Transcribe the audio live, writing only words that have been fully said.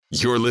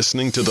You're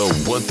listening to the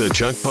What the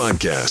Chuck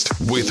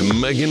podcast with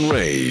Megan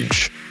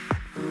Rage.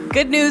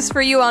 Good news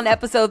for you on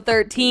episode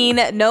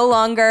 13. No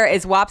longer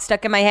is WAP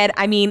stuck in my head.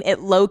 I mean, it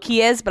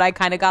low-key is, but I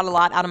kind of got a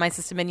lot out of my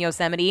system in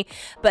Yosemite.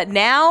 But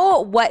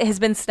now what has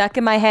been stuck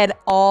in my head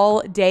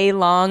all day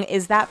long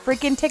is that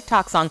freaking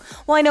TikTok song.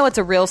 Well, I know it's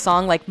a real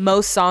song. Like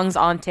most songs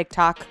on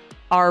TikTok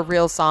are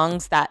real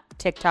songs that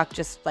TikTok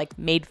just like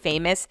made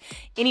famous.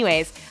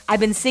 Anyways, I've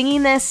been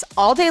singing this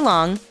all day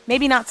long.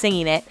 Maybe not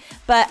singing it,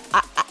 but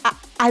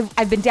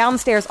I've been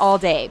downstairs all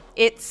day.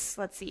 It's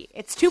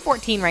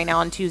 2:14 right now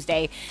on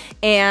Tuesday,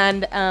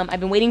 and I've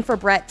been waiting for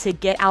Brett to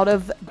get out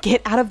of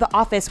the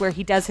office where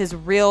he does his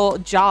real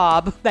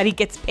job that he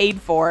gets paid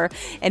for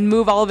and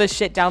move all of his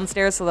shit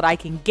downstairs so that I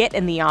can get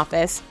in the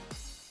office.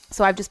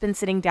 So I've just been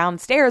sitting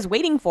downstairs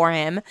waiting for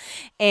him.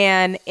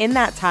 And in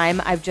that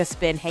time, I've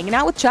just been hanging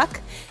out with Chuck.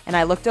 And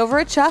I looked over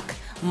at Chuck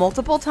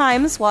multiple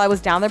times while I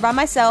was down there by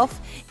myself.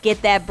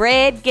 Get that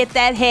bread, get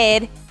that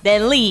head,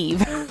 then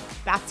leave.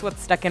 That's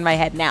what's stuck in my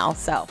head now.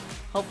 So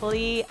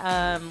hopefully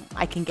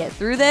I can get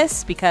through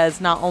this, because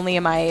not only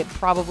am I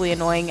probably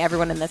annoying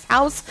everyone in this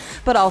house,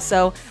 but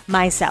also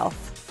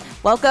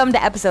myself. Welcome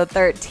to episode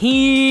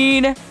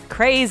 13.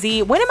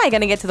 Crazy. When am I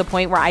going to get to the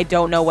point where I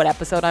don't know what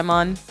episode I'm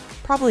on?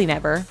 Probably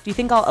never. Do you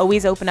think I'll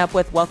always open up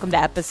with welcome to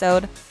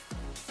episode?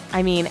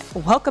 I mean,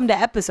 welcome to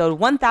episode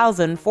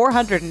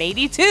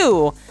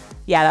 1482.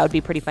 Yeah, that would be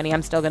pretty funny.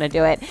 I'm still going to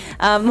do it.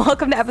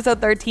 Welcome to episode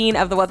 13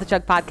 of the What the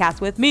Chuck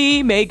podcast with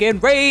me, Megan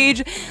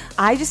Rage.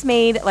 I just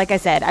made, like I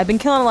said, I've been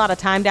killing a lot of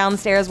time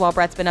downstairs while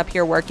Brett's been up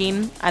here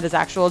working at his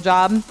actual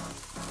job.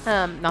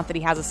 Not that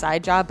he has a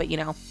side job, but, you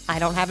know, I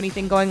don't have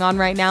anything going on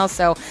right now.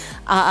 So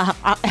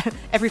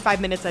every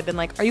 5 minutes I've been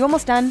like, are you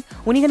almost done?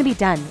 When are you going to be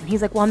done? And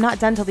he's like, well, I'm not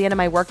done till the end of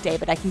my workday,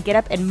 but I can get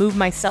up and move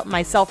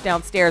myself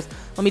downstairs.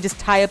 Let me just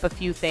tie up a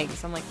few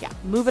things. I'm like, yeah,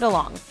 move it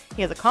along.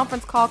 He has a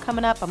conference call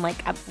coming up. I'm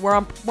like, we're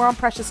on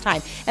precious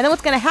time. And then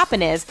what's going to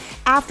happen is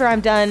after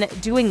I'm done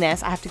doing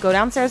this, I have to go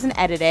downstairs and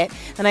edit it.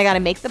 Then I got to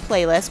make the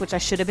playlist, which I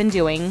should have been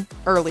doing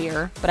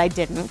earlier, but I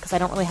didn't because I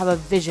don't really have a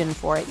vision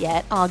for it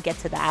yet. I'll get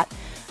to that.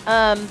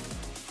 And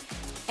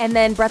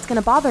then Brett's going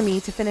to bother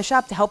me to finish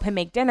up to help him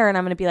make dinner. And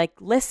I'm going to be like,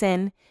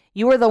 listen,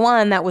 you were the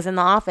one that was in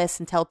the office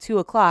until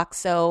 2:00.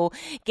 So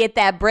get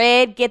that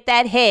bread, get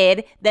that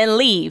head, then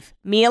leave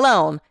me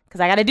alone.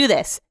 Cause I got to do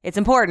this. It's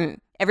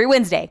important. Every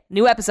Wednesday,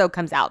 new episode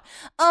comes out.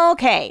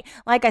 Okay.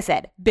 Like I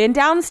said, been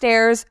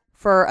downstairs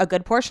for a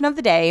good portion of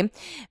the day,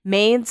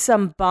 made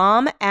some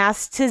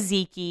bomb-ass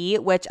tzatziki,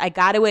 which I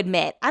got to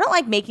admit, I don't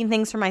like making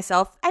things for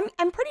myself.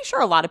 I'm pretty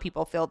sure a lot of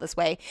people feel this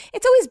way.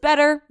 It's always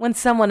better when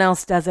someone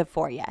else does it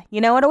for you.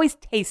 You know, it always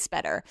tastes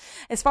better.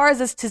 As far as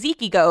this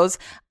tzatziki goes,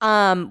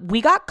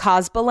 we got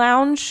Casbah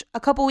Lounge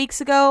a couple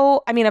weeks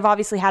ago. I mean, I've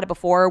obviously had it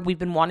before. We've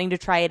been wanting to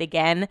try it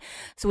again.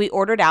 So we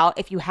ordered out.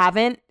 If you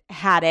haven't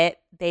had it,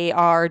 they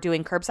are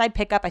doing curbside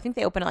pickup. I think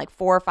they open at like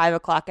 4 or 5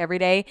 o'clock every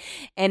day.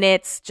 And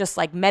it's just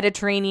like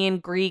Mediterranean,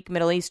 Greek,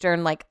 Middle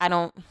Eastern. Like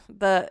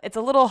it's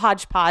a little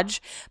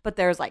hodgepodge, but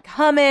there's like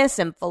hummus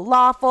and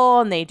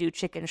falafel, and they do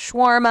chicken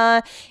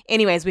shawarma.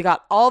 Anyways, we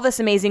got all this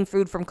amazing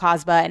food from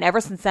Casbah. And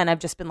ever since then, I've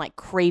just been like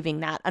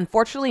craving that.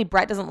 Unfortunately,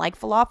 Brett doesn't like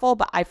falafel,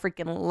 but I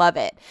freaking love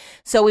it.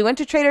 So we went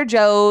to Trader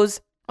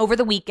Joe's over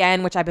the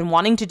weekend, which I've been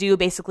wanting to do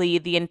basically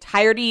the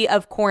entirety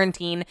of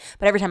quarantine.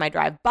 But every time I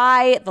drive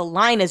by, the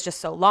line is just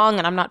so long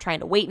and I'm not trying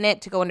to wait in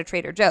it to go into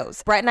Trader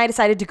Joe's. Brett and I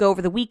decided to go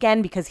over the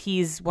weekend because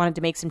he's wanted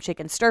to make some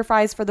chicken stir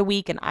fries for the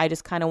week. And I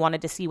just kind of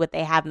wanted to see what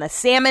they had in the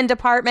salmon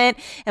department.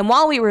 And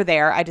while we were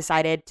there, I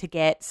decided to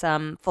get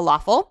some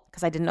falafel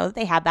because I didn't know that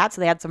they had that.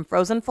 So they had some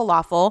frozen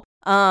falafel.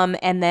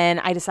 And then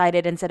I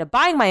decided instead of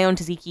buying my own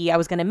tzatziki, I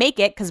was going to make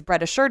it because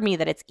Brett assured me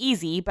that it's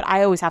easy. But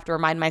I always have to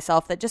remind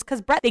myself that just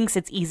because Brett thinks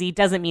it's easy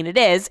doesn't mean it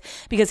is,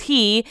 because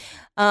he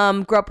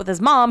grew up with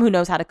his mom who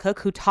knows how to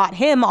cook, who taught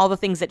him all the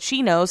things that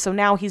she knows. So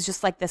now he's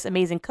just like this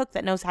amazing cook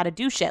that knows how to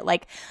do shit.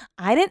 Like,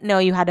 I didn't know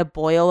you had to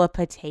boil a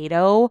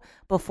potato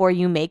before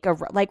you make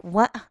like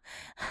what?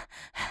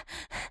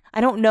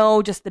 I don't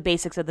know just the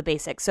basics of the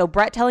basics. So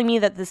Brett telling me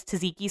that this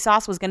tzatziki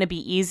sauce was going to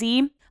be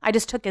easy, I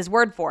just took his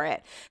word for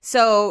it.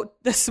 So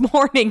this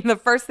morning, the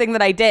first thing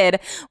that I did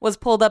was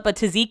pulled up a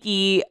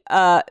tzatziki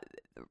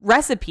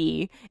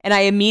recipe, and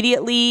I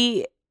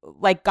immediately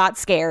got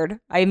scared.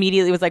 I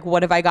immediately was like,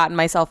 what have I gotten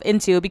myself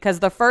into? Because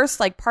the first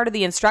part of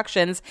the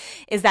instructions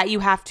is that you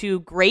have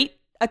to grate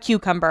a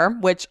cucumber,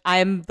 which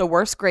I'm the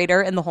worst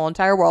grater in the whole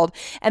entire world.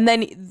 And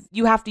then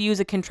you have to use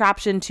a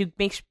contraption to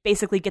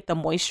basically get the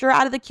moisture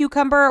out of the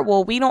cucumber.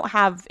 Well, we don't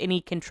have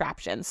any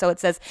contraption. So it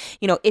says,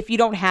 if you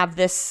don't have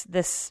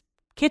this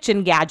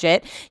kitchen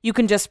gadget, you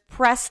can just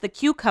press the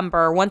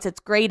cucumber once it's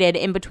grated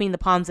in between the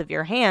palms of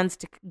your hands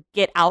to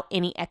get out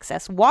any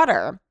excess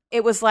water.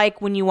 it was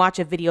like when you watch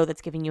a video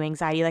that's giving you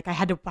anxiety. Like I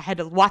had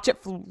to watch it,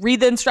 read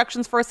the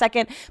instructions for a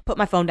second, put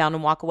my phone down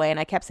and walk away. And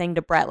I kept saying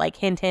to Brett, like,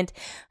 hint, hint,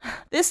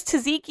 this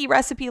tzatziki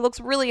recipe looks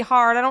really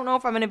hard. I don't know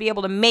if I'm going to be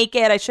able to make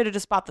it. I should have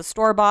just bought the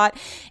store-bought.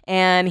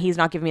 And he's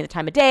not giving me the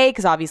time of day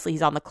because obviously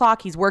he's on the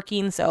clock. He's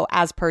working. So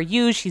as per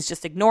usual, he's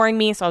just ignoring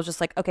me. So I was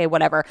just like, okay,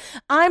 whatever.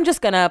 I'm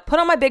just going to put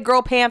on my big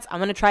girl pants. I'm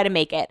going to try to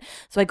make it.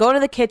 So I go to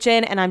the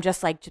kitchen and I'm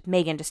just like,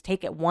 Megan, just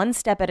take it one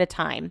step at a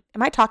time.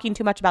 Am I talking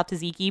too much about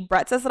tzatziki?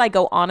 Brett says that I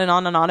go on and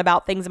on and on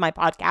about things in my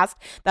podcast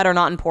that are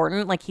not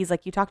important. Like he's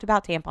like, you talked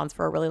about tampons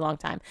for a really long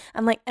time.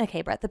 I'm like,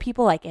 okay, Brett, the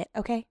people like it.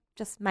 Okay,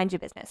 just mind your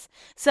business.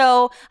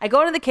 So I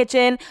go into the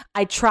kitchen.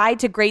 I tried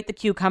to grate the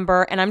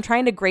cucumber and I'm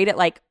trying to grate it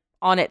like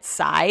on its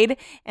side.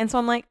 And so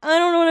I'm like, I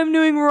don't know what I'm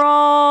doing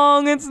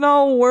wrong. It's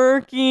not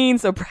working.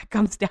 So Brett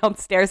comes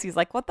downstairs. He's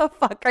like, what the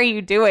fuck are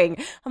you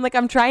doing? I'm like,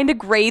 I'm trying to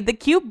grate the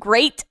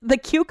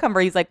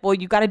cucumber. He's like, well,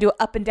 you got to do it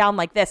up and down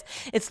like this.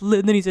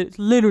 Then he said, it's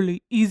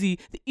literally easy.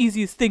 The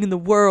easiest thing in the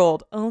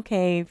world.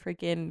 Okay,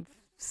 freaking,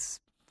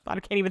 I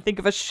can't even think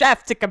of a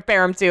chef to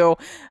compare him to.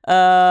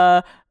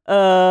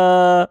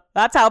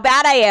 That's how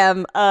bad I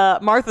am.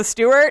 Martha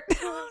Stewart.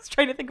 I was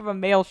trying to think of a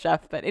male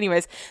chef, but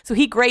anyways, so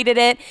he grated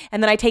it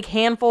and then I take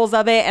handfuls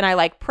of it and I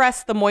like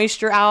press the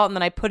moisture out and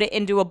then I put it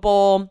into a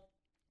bowl.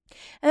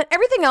 And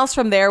everything else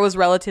from there was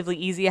relatively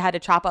easy. I had to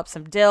chop up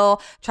some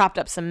dill, chopped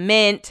up some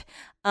mint,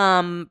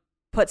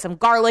 put some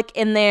garlic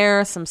in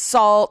there, some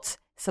salt,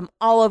 some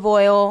olive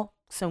oil,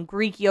 some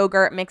Greek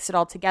yogurt, mix it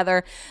all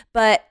together.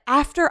 But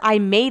after I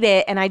made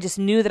it and I just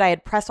knew that I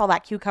had pressed all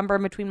that cucumber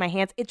in between my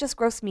hands, it just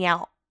grossed me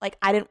out. Like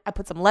I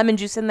put some lemon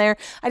juice in there.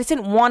 I just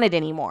didn't want it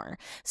anymore.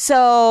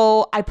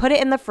 So I put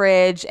it in the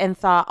fridge and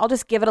thought I'll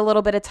just give it a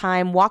little bit of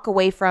time, walk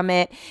away from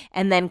it,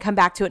 and then come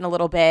back to it in a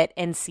little bit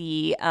and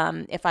see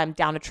if I'm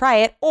down to try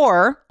it,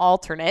 or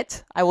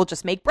alternate, I will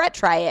just make Brett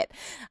try it.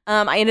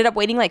 I ended up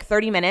waiting like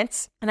 30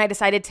 minutes and I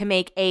decided to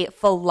make a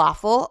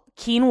falafel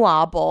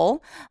quinoa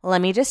bowl.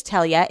 Let me just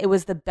tell you, it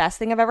was the best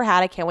thing I've ever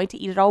had. I can't wait to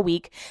eat it all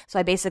week. So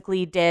I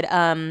basically did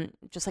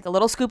just like a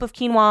little scoop of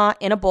quinoa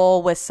in a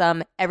bowl with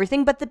some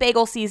everything but the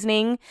bagel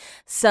seasoning,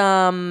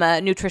 some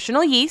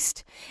nutritional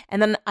yeast,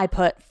 and then I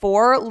put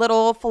 4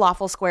 little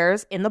falafel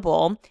squares in the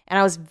bowl. And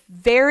I was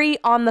very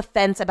on the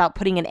fence about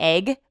putting an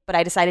egg, but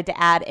I decided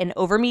to add an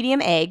over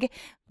medium egg,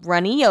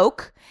 runny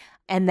yolk,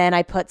 and then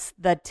I put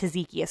the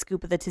tzatziki, a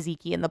scoop of the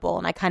tzatziki in the bowl,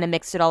 and I kind of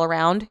mixed it all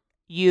around.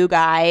 You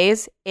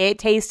guys, it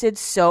tasted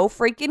so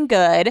freaking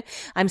good.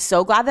 I'm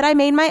so glad that I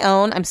made my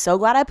own. I'm so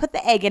glad I put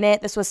the egg in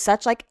it. This was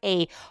such like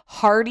a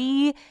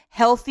hearty,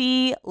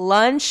 healthy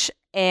lunch.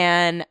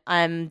 And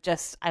I'm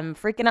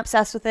freaking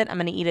obsessed with it. I'm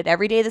going to eat it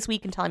every day this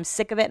week until I'm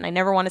sick of it. And I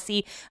never want to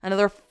see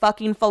another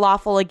fucking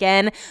falafel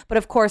again. But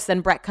of course, then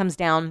Brett comes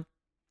down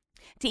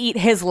to eat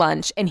his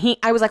lunch. And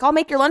I was like, I'll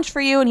make your lunch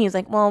for you. And he's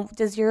like, well,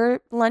 does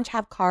your lunch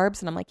have carbs?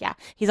 And I'm like, yeah.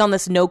 He's on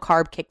this no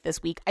carb kick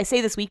this week. I say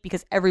this week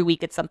because every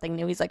week it's something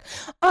new. He's like,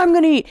 I'm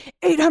going to eat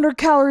 800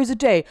 calories a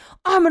day.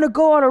 I'm going to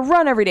go on a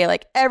run every day.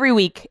 Like every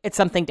week it's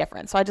something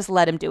different. So I just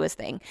let him do his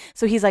thing.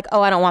 So he's like,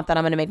 oh, I don't want that.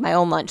 I'm going to make my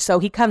own lunch. So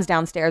he comes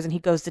downstairs and he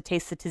goes to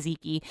taste the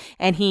tzatziki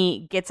and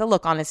he gets a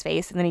look on his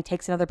face and then he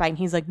takes another bite and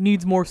he's like,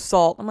 needs more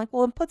salt. I'm like,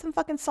 well, then put some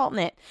fucking salt in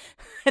it.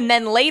 And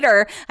then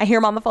later I hear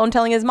him on the phone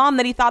telling his mom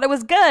that he thought it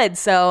was good.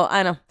 So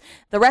I don't know.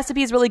 The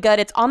recipe is really good.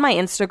 It's on my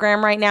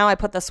Instagram right now. I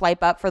put the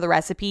swipe up for the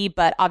recipe,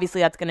 but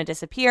obviously that's going to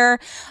disappear.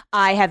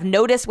 I have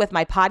noticed with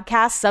my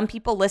podcast, some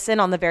people listen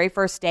on the very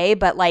first day,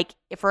 but like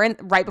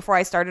right before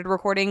I started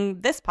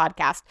recording this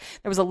podcast,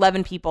 there was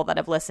 11 people that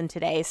have listened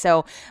today.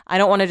 So I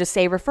don't want to just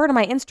say refer to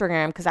my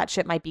Instagram because that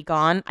shit might be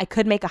gone. I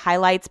could make a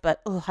highlights,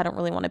 but I don't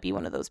really want to be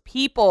one of those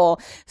people.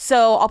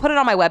 So I'll put it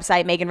on my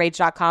website,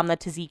 meganrage.com, the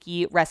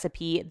tzatziki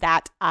recipe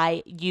that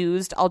I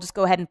used. I'll just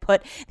go ahead and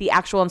put the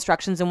actual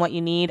instructions and what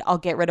you need. I'll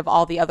get rid of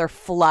all the other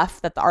fluff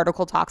that the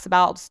article talks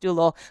about. I'll just do a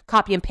little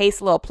copy and paste,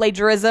 a little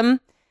plagiarism.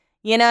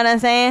 You know what I'm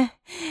saying?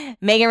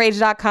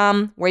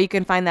 meganrage.com, where you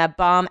can find that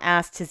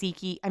bomb-ass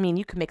tzatziki. I mean,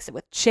 you can mix it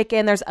with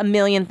chicken. There's a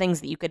million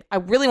things that you could. I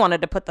really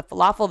wanted to put the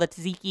falafel, the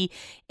tzatziki,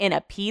 in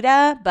a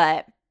pita,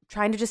 but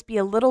trying to just be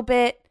a little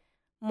bit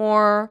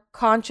more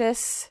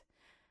conscious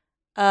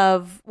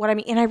of what I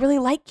mean. And I really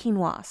like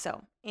quinoa,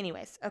 so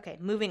anyways, okay,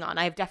 moving on.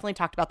 I've definitely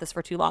talked about this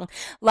for too long.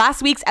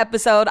 Last week's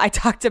episode, I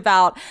talked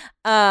about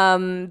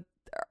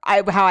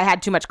how I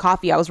had too much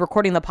coffee. I was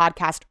recording the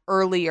podcast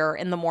earlier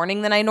in the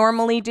morning than I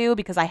normally do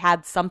because I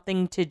had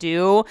something to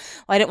do. Well,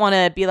 I didn't want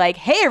to be like,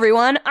 hey,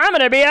 everyone, I'm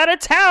going to be out of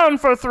town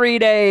for 3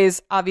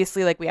 days.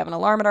 Obviously, like we have an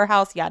alarm at our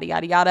house, yada,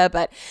 yada, yada.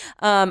 But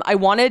I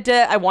wanted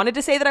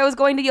to say that I was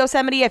going to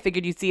Yosemite. I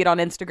figured you'd see it on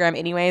Instagram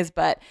anyways.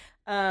 But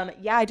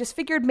yeah, I just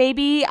figured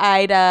maybe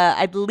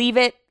I'd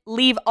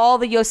leave all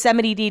the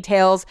Yosemite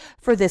details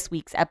for this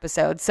week's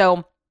episode.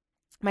 So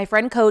my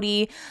friend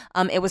Cody,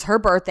 it was her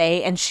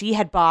birthday and she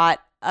had bought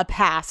a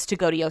pass to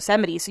go to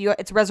Yosemite. So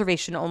it's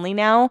reservation only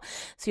now.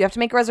 So you have to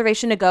make a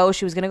reservation to go.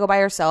 She was going to go by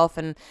herself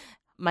and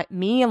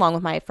me along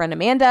with my friend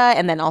Amanda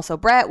and then also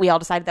Brett, we all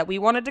decided that we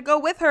wanted to go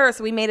with her.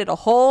 So we made it a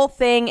whole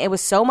thing. It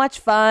was so much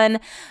fun.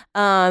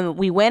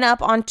 We went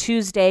up on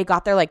Tuesday,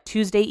 got there like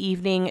Tuesday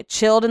evening,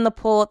 chilled in the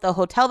pool at the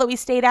hotel that we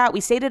stayed at.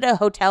 We stayed at a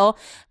hotel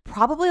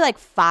probably like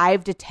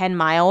 5 to 10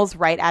 miles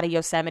right out of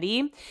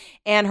Yosemite.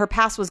 And her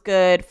pass was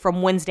good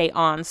from Wednesday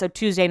on. So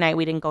Tuesday night,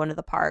 we didn't go into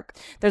the park.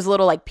 There's a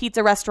little like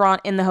pizza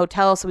restaurant in the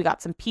hotel. So we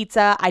got some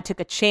pizza. I took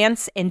a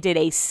chance and did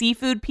a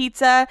seafood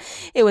pizza.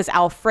 It was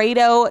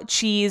Alfredo,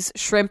 cheese,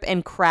 shrimp,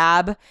 and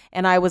crab.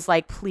 And I was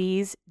like,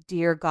 please,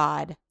 dear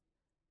God,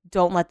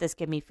 don't let this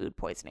give me food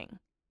poisoning.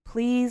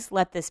 Please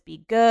let this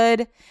be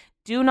good.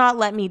 Do not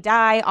let me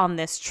die on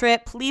this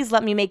trip. Please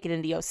let me make it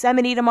into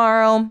Yosemite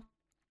tomorrow.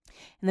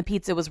 And the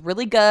pizza was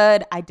really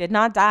good. I did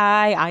not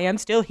die. I am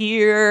still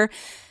here.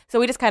 So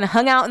we just kind of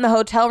hung out in the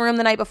hotel room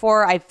the night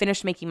before. I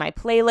finished making my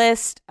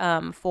playlist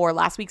for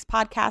last week's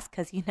podcast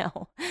because, you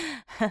know,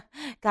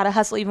 gotta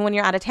hustle even when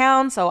you're out of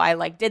town. So I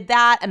like did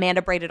that.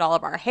 Amanda braided all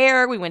of our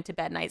hair. We went to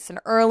bed nice and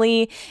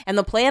early. And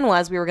the plan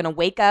was we were going to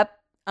wake up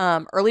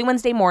early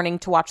Wednesday morning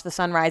to watch the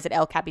sunrise at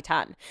El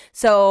Capitan.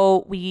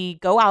 So we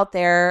go out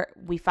there.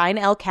 We find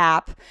El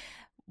Cap.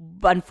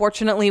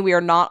 Unfortunately, we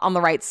are not on the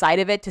right side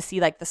of it to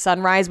see like the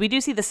sunrise. We do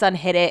see the sun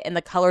hit it and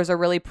the colors are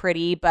really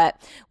pretty, but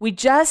we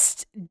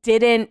just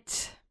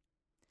didn't.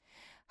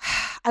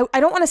 I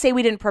don't want to say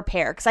we didn't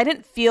prepare because I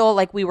didn't feel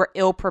like we were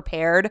ill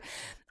prepared.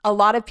 A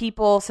lot of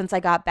people, since I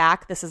got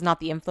back, this is not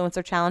the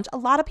influencer challenge. A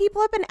lot of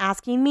people have been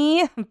asking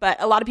me,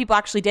 but a lot of people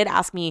actually did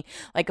ask me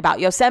like about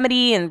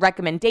Yosemite and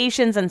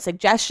recommendations and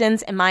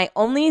suggestions. And my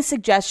only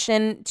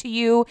suggestion to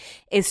you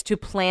is to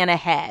plan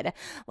ahead.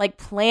 Like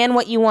plan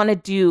what you want to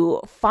do.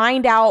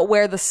 Find out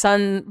where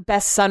the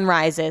best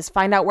sunrise is.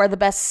 Find out where the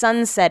best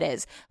sunset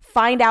is.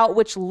 Find out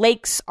which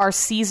lakes are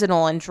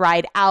seasonal and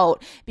dried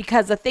out.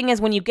 Because the thing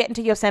is, when you get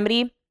into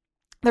Yosemite,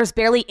 there's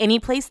barely any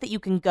place that you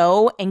can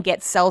go and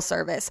get cell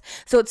service.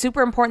 So it's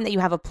super important that you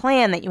have a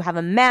plan, that you have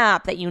a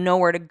map, that you know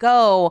where to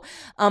go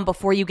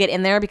before you get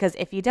in there. Because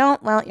if you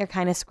don't, well, you're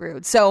kind of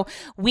screwed. So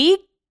we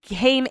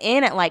came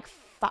in at like,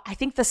 I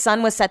think the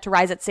sun was set to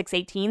rise at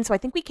 6:18. So I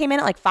think we came in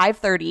at like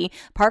 5:30.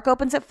 Park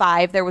opens at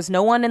 5. There was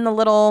no one in the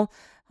little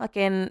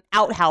fucking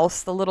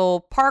outhouse, the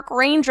little park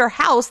ranger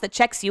house that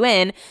checks you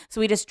in. So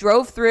we just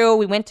drove through.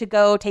 We went to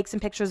go take some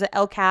pictures at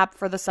El Cap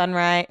for the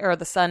sunrise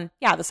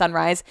the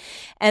sunrise.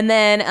 And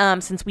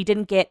then since we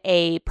didn't get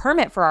a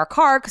permit for our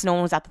car because no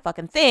one was at the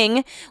fucking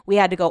thing, we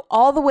had to go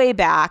all the way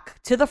back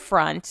to the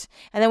front.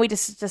 And then we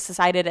just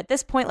decided at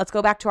this point, let's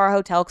go back to our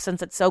hotel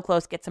since it's so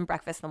close, get some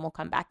breakfast, then we'll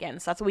come back in.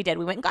 So that's what we did.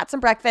 We went and got some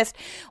breakfast.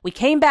 We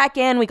came back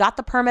in. We got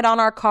the permit on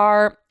our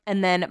car.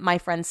 And then my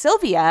friend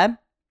Sylvia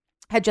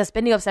had just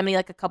been to Yosemite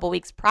like a couple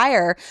weeks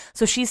prior.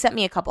 So she sent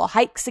me a couple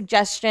hike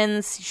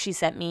suggestions. She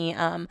sent me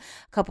a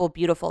couple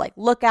beautiful like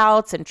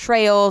lookouts and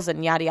trails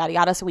and yada, yada,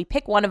 yada. So we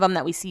pick one of them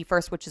that we see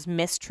first, which is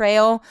Mist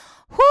Trail.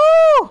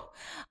 Whoo!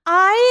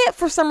 I,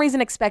 for some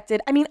reason, expected,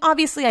 I mean,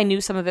 obviously I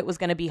knew some of it was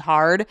going to be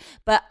hard,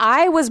 but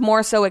I was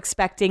more so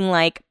expecting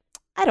like,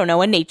 I don't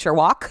know, a nature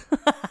walk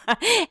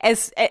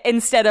as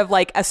instead of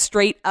like a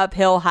straight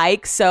uphill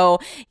hike. So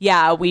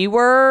yeah, we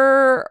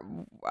were,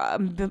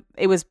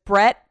 it was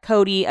Brett,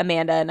 Cody,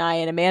 Amanda and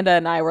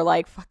I were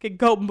like, fucking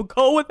go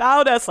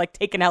without us, like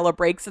taking hella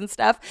breaks and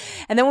stuff.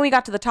 And then when we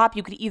got to the top,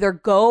 you could either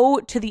go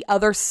to the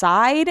other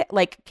side,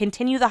 like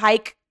continue the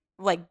hike,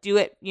 like do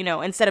it, you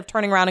know, instead of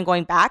turning around and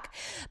going back.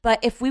 But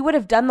if we would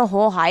have done the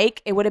whole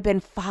hike, it would have been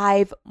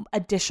 5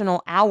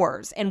 additional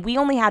hours. And we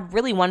only had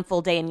really one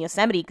full day in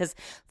Yosemite because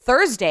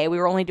Thursday we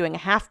were only doing a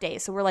half day.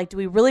 So we're like, do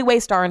we really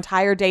waste our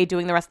entire day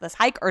doing the rest of this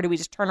hike or do we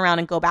just turn around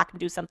and go back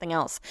and do something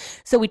else?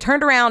 So we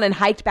turned around and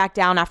hiked back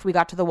down after we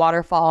got to the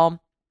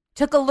waterfall,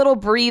 took a little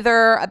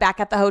breather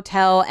back at the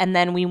hotel, and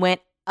then we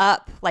went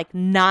up like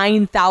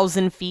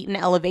 9,000 feet in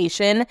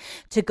elevation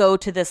to go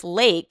to this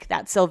lake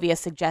that Sylvia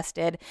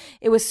suggested.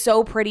 It was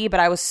so pretty, but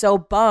I was so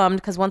bummed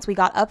because once we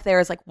got up there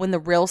is like when the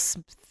real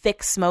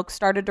thick smoke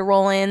started to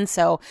roll in.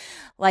 So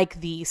like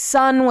the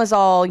sun was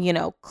all, you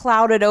know,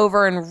 clouded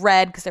over and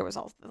red because there was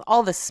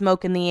all the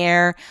smoke in the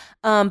air.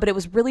 But it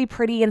was really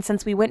pretty. And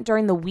since we went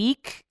during the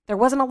week, there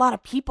wasn't a lot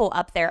of people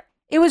up there.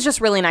 It was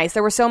just really nice.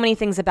 There were so many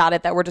things about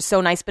it that were just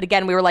so nice. But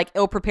again, we were like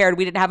ill prepared.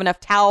 We didn't have enough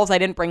towels. I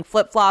didn't bring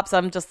flip flops.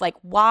 I'm just like,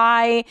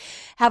 why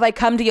have I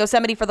come to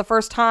Yosemite for the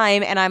first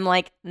time? And I'm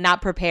like,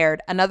 not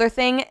prepared. Another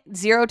thing,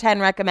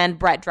 0-10 recommend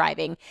Brett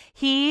driving.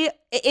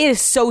 It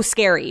is so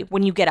scary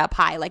when you get up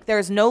high. Like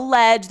there's no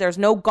ledge, there's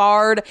no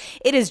guard.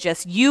 It is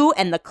just you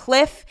and the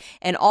cliff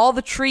and all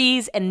the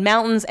trees and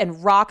mountains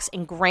and rocks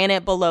and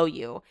granite below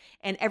you.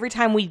 And every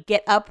time we'd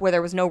get up where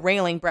there was no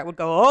railing, Brett would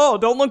go, oh,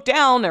 don't look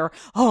down, or,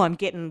 oh, I'm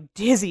getting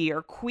dizzy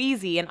or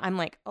queasy. And I'm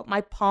like, oh,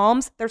 my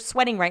palms, they're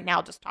sweating right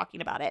now just talking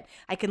about it.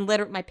 I can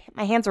literally,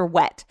 my hands are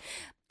wet.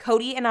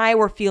 Cody and I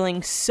were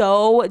feeling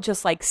so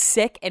just like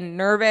sick and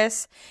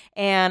nervous.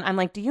 And I'm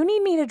like, do you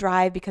need me to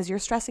drive? Because you're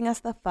stressing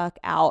us the fuck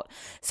out.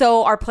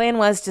 So our plan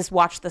was just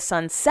watch the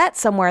sun set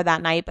somewhere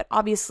that night. But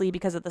obviously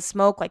because of the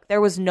smoke, like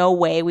there was no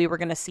way we were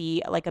going to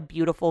see like a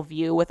beautiful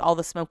view with all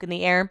the smoke in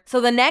the air. So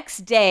the next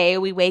day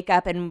we wake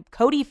up and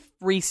Cody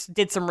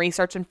did some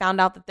research and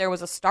found out that there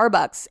was a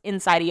Starbucks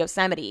inside of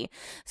Yosemite.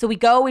 So we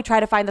try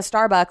to find the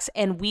Starbucks,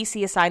 and we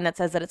see a sign that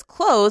says that it's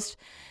closed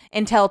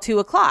until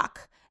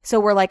 2:00. So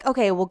we're like,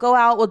 okay, we'll go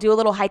out, we'll do a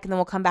little hike, and then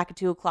we'll come back at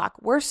 2:00.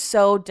 We're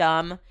so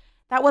dumb.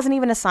 That wasn't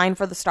even a sign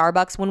for the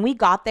Starbucks. When we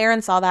got there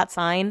and saw that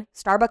sign,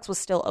 Starbucks was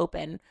still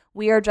open.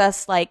 We are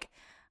just like,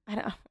 I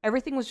don't know.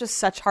 Everything was just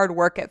such hard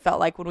work, it felt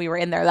like, when we were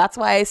in there. That's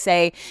why I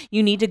say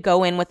you need to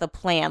go in with a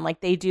plan. Like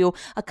they do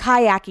a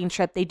kayaking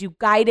trip. They do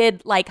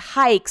guided like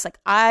hikes. Like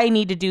I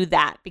need to do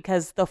that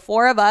because the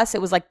four of us,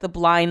 it was like the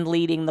blind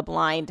leading the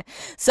blind.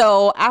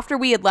 So after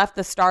we had left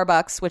the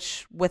Starbucks,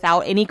 which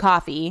without any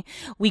coffee,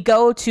 we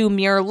go to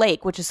Muir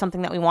Lake, which is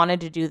something that we wanted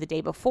to do the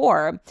day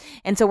before.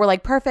 And so we're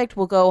like, perfect.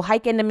 We'll go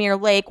hike into Muir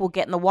Lake. We'll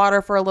get in the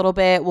water for a little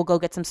bit. We'll go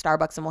get some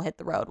Starbucks and we'll hit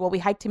the road. Well, we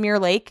hiked to Muir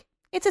Lake.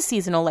 It's a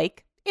seasonal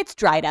lake. It's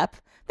dried up.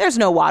 There's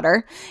no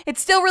water.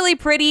 It's still really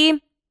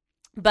pretty,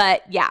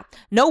 but yeah,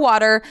 no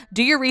water.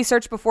 Do your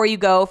research before you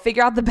go.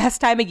 Figure out the best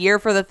time of year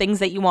for the things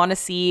that you want to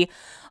see.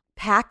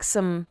 Pack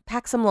some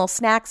little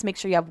snacks. Make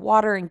sure you have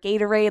water and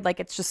Gatorade. Like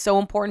it's just so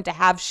important to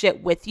have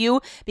shit with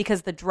you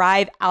because the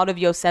drive out of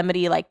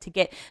Yosemite, like to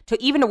get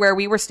to even to where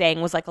we were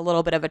staying was like a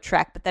little bit of a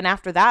trek. But then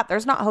after that,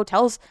 there's not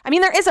hotels. I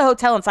mean, there is a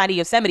hotel inside of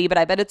Yosemite, but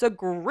I bet it's a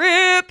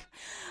grip.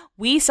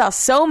 We saw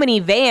so many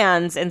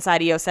vans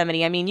inside of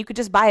Yosemite. I mean, you could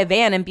just buy a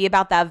van and be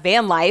about that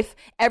van life.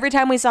 Every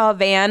time we saw a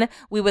van,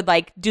 we would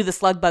like do the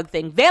slug bug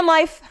thing. Van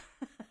life.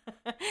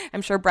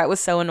 I'm sure Brett was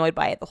so annoyed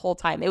by it the whole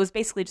time. It was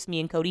basically just me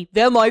and Cody.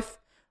 Van life.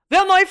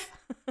 Van life.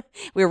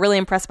 We were really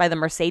impressed by the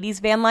Mercedes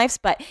van lives,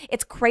 but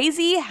it's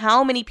crazy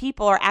how many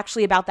people are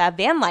actually about that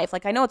van life.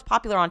 Like I know it's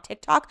popular on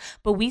TikTok,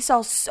 but we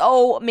saw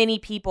so many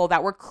people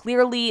that were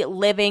clearly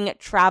living,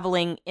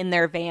 traveling in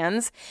their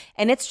vans,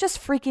 and it's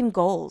just freaking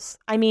goals.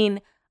 I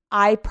mean,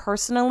 I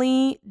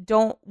personally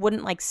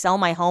wouldn't like sell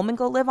my home and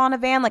go live on a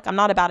van. Like I'm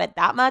not about it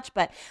that much,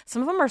 but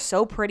some of them are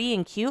so pretty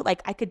and cute.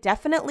 Like I could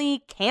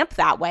definitely camp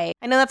that way.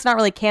 I know that's not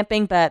really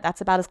camping, but that's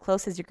about as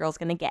close as your girl's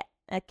going to get.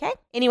 Okay.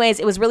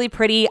 Anyways, it was really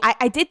pretty.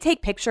 I did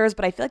take pictures,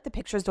 but I feel like the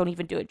pictures don't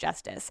even do it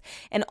justice.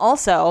 And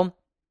also,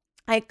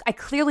 I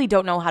clearly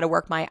don't know how to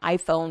work my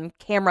iPhone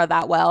camera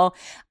that well.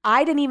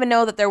 I didn't even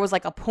know that there was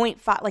like a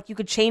 0.5, like you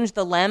could change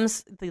the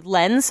lens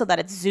so that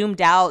it's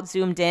zoomed out,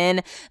 zoomed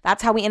in.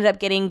 That's how we ended up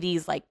getting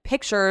these like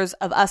pictures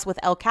of us with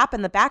El Cap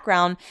in the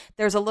background.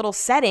 There's a little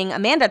setting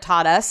Amanda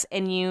taught us,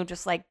 and you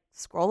just like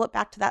scroll it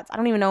back to that. I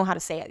don't even know how to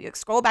say it. You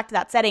scroll back to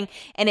that setting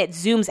and it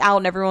zooms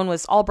out,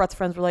 and all Brett's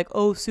friends were like,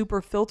 oh,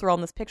 super filter on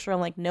this picture.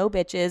 I'm like, no,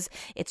 bitches.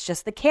 It's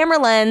just the camera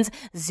lens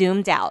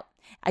zoomed out.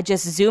 I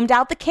just zoomed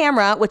out the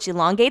camera, which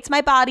elongates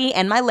my body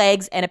and my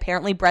legs and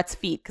apparently Brett's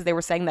feet because they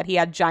were saying that he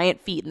had giant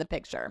feet in the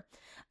picture.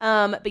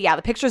 But yeah,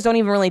 the pictures don't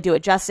even really do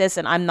it justice,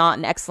 and I'm not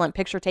an excellent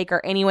picture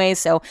taker anyway,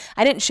 so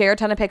I didn't share a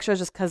ton of pictures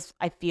just because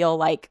I feel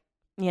like,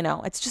 you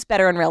know, it's just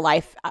better in real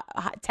life.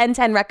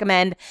 10/10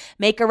 recommend.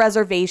 Make a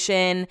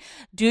reservation.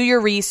 Do your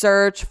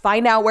research.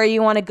 Find out where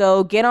you want to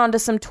go. Get onto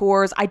some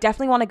tours. I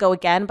definitely want to go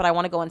again, but I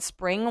want to go in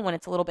spring when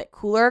it's a little bit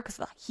cooler because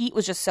the heat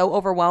was just so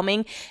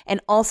overwhelming. And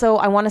also,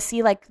 I want to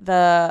see like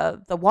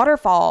the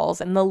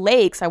waterfalls and the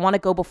lakes. I want to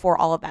go before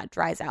all of that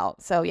dries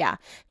out. So yeah,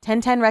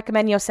 10/10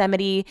 recommend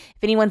Yosemite.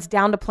 If anyone's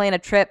down to plan a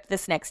trip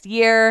this next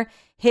year,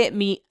 hit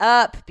me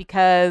up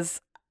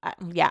because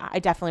I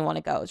definitely want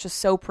to go. It's just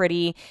so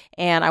pretty,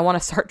 and I want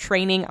to start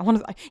training.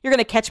 You're going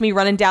to catch me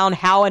running down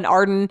Howe and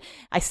Arden.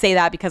 I say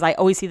that because I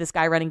always see this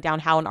guy running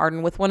down Howe and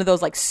Arden with one of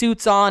those like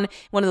suits on,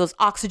 one of those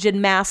oxygen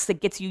masks that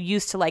gets you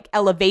used to like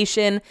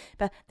elevation.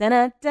 But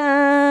no,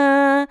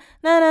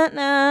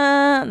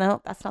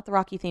 that's not the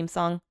Rocky theme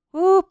song.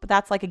 Ooh, but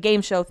that's like a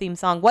game show theme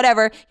song.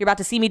 Whatever. You're about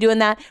to see me doing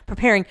that,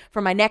 preparing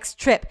for my next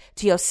trip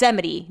to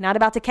Yosemite. Not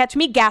about to catch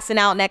me gassing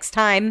out next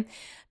time,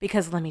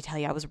 because let me tell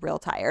you, I was real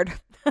tired.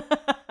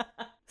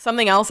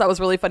 Something else that was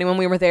really funny when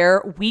we were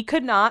there, we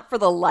could not, for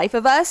the life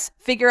of us,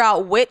 figure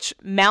out which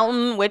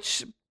mountain,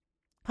 which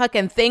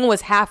fucking thing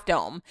was Half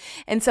Dome.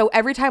 And so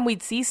every time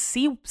we'd see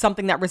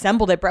something that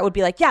resembled it, Brett would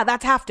be like, yeah,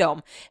 that's Half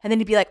Dome. And then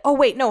he'd be like, oh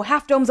wait, no,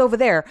 Half Dome's over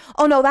there.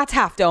 Oh no, that's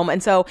Half Dome.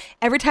 And so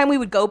every time we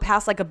would go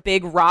past like a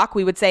big rock,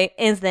 we would say,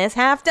 is this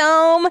Half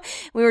Dome?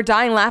 We were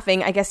dying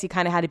laughing. I guess you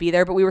kind of had to be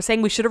there, but we were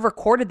saying we should have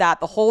recorded that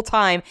the whole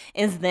time.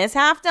 Is this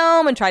Half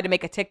Dome? And tried to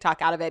make a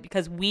TikTok out of it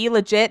because we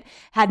legit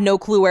had no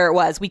clue where it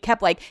was. We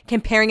kept like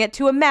comparing it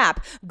to a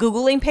map,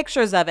 Googling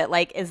pictures of it.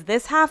 Like, is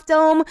this Half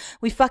Dome?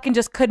 We fucking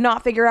just could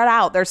not figure it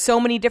out. There's so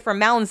many different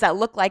mountains that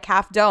look like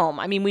Half Dome.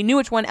 I mean, we knew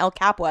which one El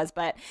Cap was,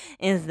 but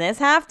is this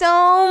Half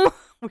Dome?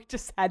 We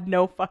just had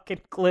no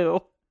fucking clue.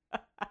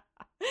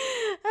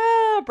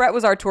 Brett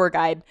was our tour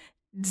guide.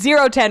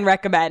 0/10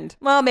 recommend.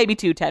 Well, maybe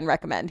 2/10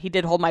 recommend. He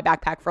did hold my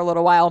backpack for a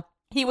little while.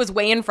 He was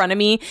way in front of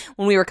me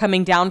when we were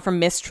coming down from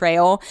Mist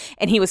Trail,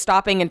 and he was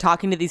stopping and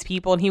talking to these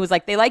people, and he was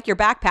like, they like your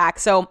backpack.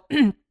 So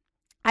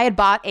I had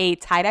bought a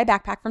tie-dye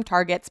backpack from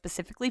Target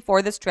specifically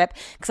for this trip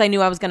because I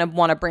knew I was going to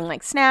want to bring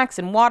like snacks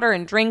and water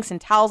and drinks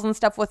and towels and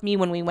stuff with me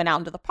when we went out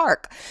into the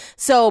park.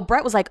 So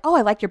Brett was like, oh,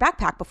 I like your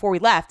backpack before we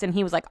left. And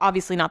he was like,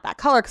 obviously not that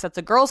color because that's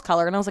a girl's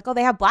color. And I was like, oh,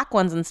 they have black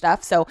ones and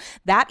stuff. So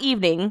that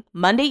evening,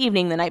 Monday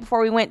evening, the night before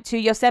we went to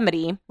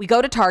Yosemite, we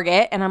go to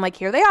Target and I'm like,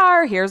 here they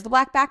are. Here's the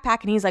black backpack.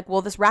 And he's like,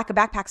 well, this rack of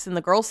backpacks in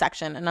the girls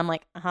section. And I'm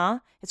like,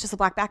 it's just a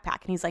black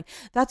backpack. And he's like,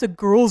 that's a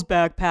girl's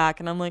backpack.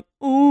 And I'm like,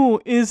 oh,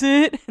 is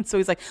it? And so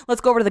he's like, let's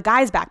go over to the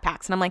guys'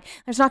 backpacks. And I'm like,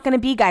 there's not going to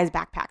be guys'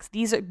 backpacks.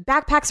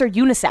 Backpacks are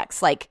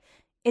unisex. Like,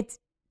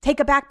 take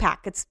a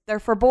backpack. They're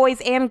for boys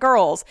and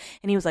girls.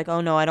 And he was like,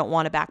 oh no, I don't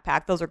want a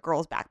backpack. Those are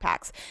girls'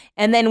 backpacks.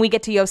 And then we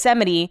get to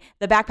Yosemite.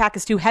 The backpack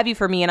is too heavy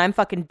for me and I'm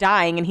fucking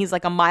dying. And he's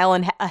like a mile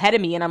ahead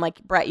of me. And I'm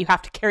like, Brett, you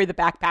have to carry the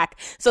backpack.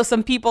 So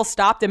some people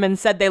stopped him and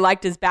said they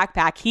liked his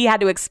backpack. He had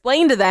to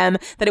explain to them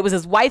that it was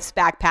his wife's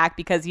backpack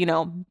because,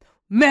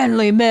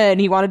 manly men.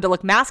 He wanted to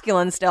look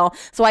masculine still.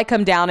 So I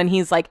come down and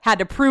he's like, had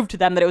to prove to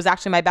them that it was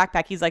actually my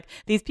backpack. He's like,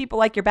 these people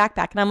like your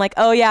backpack. And I'm like,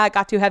 oh yeah, it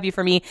got too heavy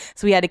for me.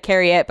 So we had to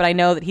carry it. But I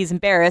know that he's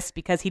embarrassed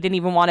because he didn't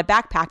even want a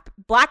black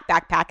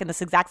backpack in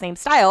this exact same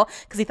style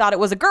because he thought it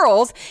was a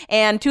girl's.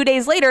 And 2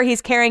 days later,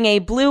 he's carrying a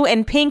blue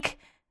and pink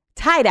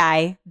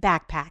tie-dye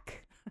backpack.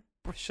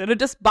 Should have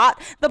just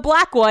bought the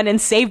black one and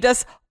saved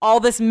us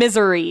all this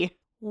misery.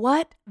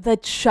 What the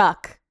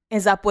chuck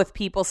is up with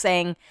people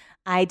saying,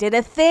 I did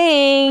a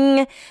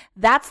thing?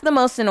 That's the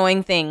most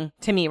annoying thing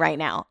to me right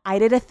now. I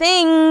did a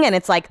thing. And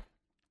it's like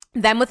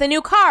them with a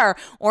new car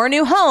or a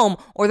new home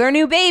or their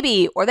new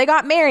baby or they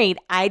got married.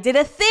 I did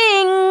a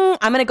thing.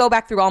 I'm going to go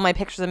back through all my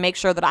pictures and make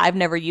sure that I've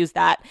never used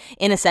that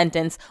in a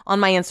sentence on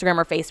my Instagram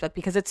or Facebook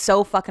because it's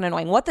so fucking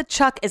annoying. What the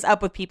chuck is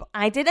up with people?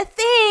 I did a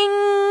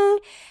thing.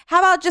 How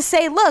about just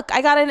say, look,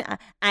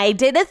 I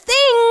did a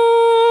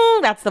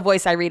thing. That's the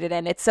voice I read it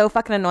in. It's so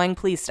fucking annoying.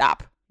 Please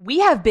stop. We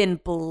have been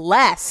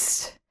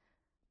blessed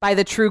by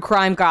the true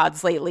crime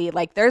gods lately.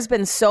 Like, there's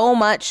been so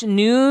much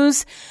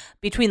news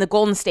between the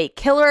Golden State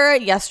Killer,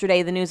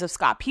 yesterday the news of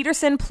Scott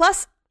Peterson,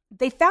 plus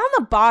they found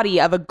the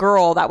body of a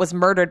girl that was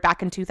murdered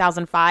back in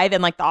 2005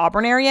 in like the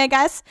Auburn area, I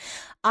guess.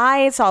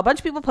 I saw a bunch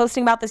of people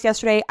posting about this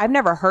yesterday. I've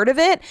never heard of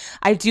it.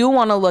 I do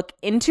want to look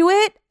into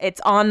it.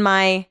 It's on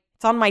my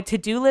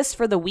to-do list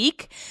for the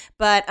week.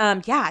 But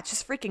yeah, it's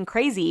just freaking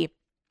crazy.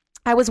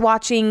 I was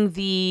watching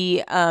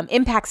the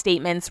impact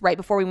statements right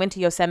before we went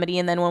to Yosemite.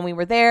 And then when we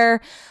were there,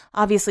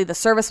 obviously the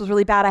service was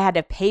really bad. I had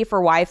to pay for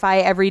Wi-Fi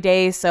every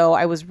day. So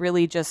I was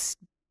really just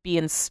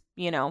being,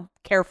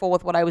 careful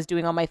with what I was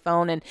doing on my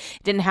phone and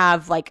didn't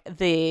have like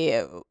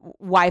the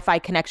Wi-Fi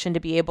connection to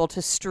be able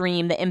to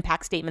stream the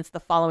impact statements the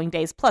following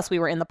days. Plus we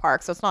were in the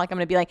park. So it's not like I'm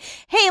going to be like,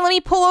 hey, let me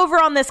pull over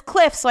on this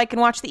cliff so I can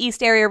watch the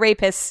East Area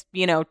Rapist,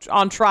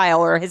 on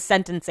trial or his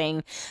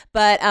sentencing.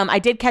 But I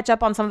did catch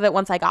up on some of it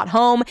once I got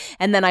home.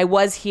 And then I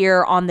was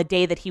here on the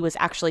day that he was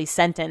actually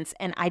sentenced.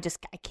 And I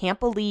can't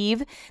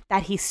believe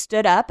that he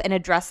stood up and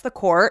addressed the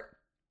court.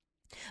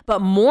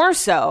 But more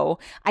so,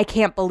 I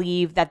can't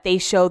believe that they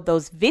showed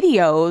those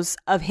videos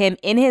of him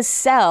in his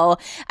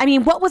cell. I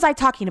mean, what was I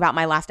talking about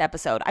my last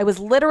episode? I was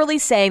literally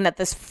saying that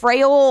this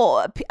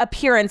frail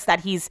appearance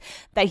that he's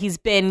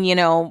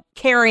been,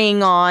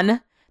 carrying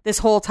on this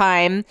whole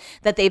time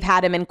that they've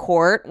had him in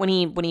court when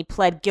he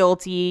pled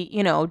guilty,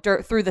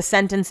 through the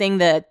sentencing,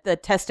 the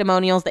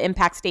testimonials, the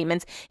impact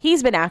statements,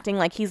 he's been acting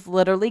like he's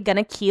literally going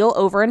to keel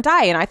over and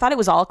die. And I thought it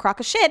was all a crock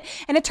of shit.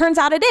 And it turns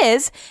out it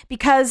is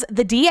because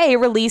the DA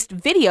released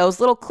videos,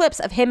 little clips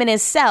of him in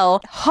his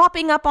cell,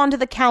 hopping up onto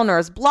the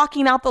counters,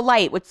 blocking out the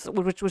light,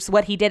 which was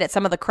what he did at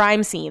some of the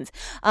crime scenes,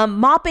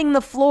 mopping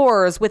the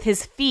floors with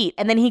his feet.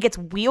 And then he gets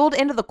wheeled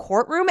into the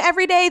courtroom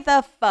every day.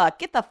 The fuck?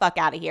 Get the fuck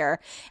out of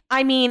here.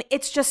 I mean,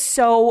 it's just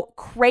so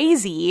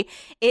crazy.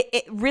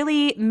 It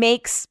really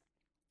makes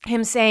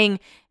him saying,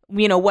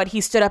 what he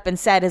stood up and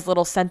said, his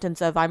little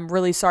sentence of, I'm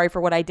really sorry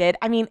for what I did.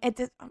 I mean,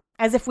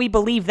 as if we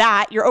believe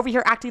that. You're over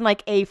here acting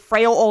like a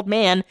frail old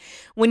man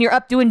when you're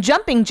up doing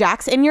jumping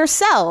jacks in your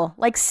cell.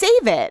 Like,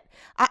 save it.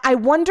 I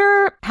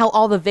wonder how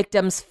all the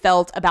victims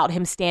felt about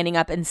him standing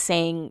up and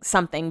saying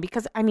something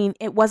because, I mean,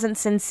 it wasn't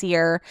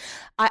sincere.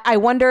 I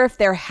wonder if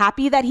they're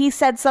happy that he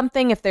said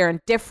something, if they're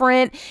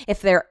indifferent,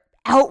 if they're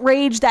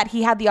outraged that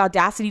he had the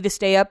audacity to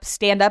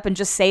stand up and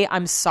just say,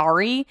 I'm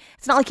sorry.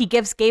 It's not like he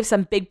gave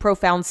some big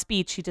profound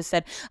speech. He just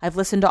said, I've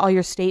listened to all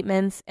your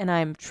statements and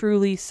I'm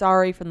truly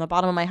sorry from the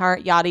bottom of my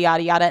heart, yada,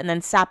 yada, yada, and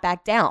then sat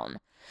back down.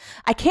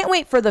 I can't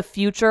wait for the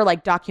future,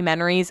 like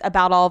documentaries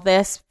about all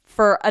this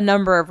for a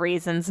number of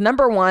reasons.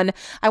 Number one,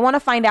 I want to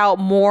find out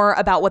more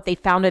about what they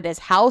found at his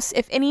house,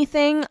 if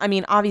anything. I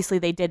mean, obviously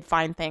they did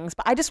find things,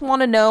 but I just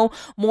want to know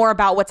more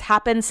about what's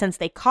happened since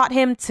they caught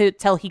him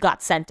till he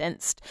got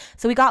sentenced.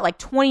 So we got like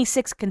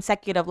 26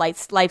 consecutive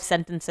life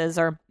sentences,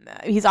 or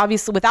he's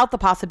obviously without the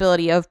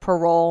possibility of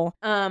parole.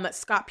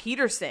 Scott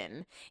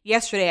Peterson.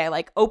 Yesterday,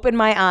 I opened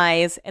my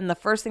eyes, and the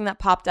first thing that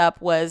popped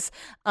up was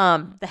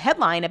the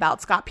headline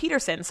about Scott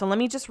Peterson. So let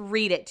me just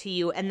read it to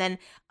you, and then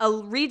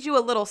I'll read you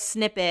a little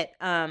snippet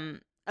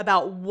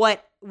about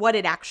what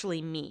it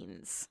actually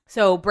means.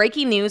 So,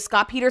 breaking news,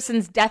 Scott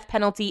Peterson's death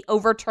penalty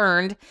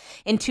overturned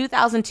in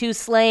 2002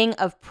 slaying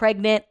of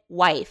pregnant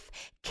wife.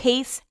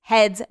 Case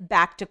heads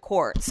back to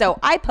court. So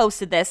I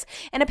posted this,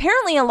 and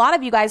apparently a lot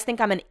of you guys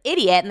think I'm an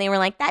idiot, and they were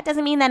like, that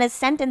doesn't mean that his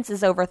sentence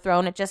is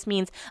overthrown. It just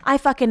means I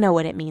fucking know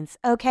what it means,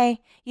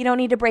 okay? You don't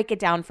need to break it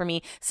down for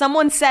me.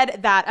 Someone said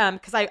that,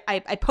 because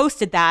I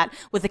posted that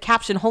with the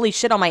caption, holy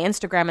shit, on my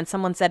Instagram, and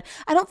someone said,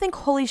 I don't think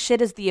holy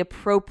shit is the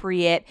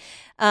appropriate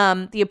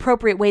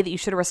way that you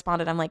should have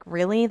responded. I'm like,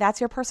 really? That's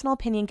your personal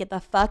opinion. Get the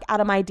fuck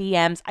out of my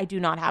DMs. I do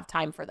not have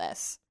time for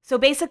this. So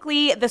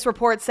basically, this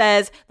report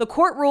says the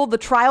court ruled the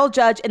trial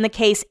judge in the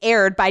case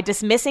erred by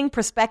dismissing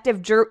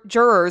prospective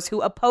jurors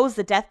who opposed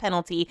the death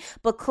penalty,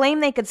 but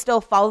claimed they could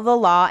still follow the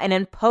law and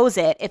impose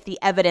it if the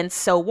evidence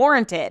so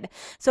warranted.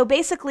 So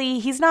basically,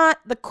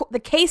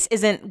 the case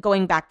isn't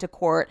going back to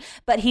court,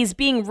 but he's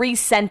being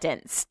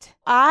resentenced.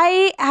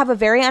 I have a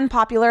very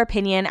unpopular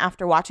opinion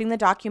after watching the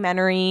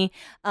documentary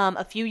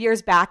a few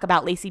years back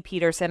about Laci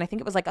Peterson. I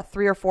think it was like a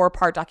 3 or 4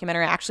 part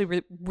documentary. I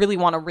actually really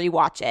want to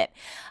rewatch it.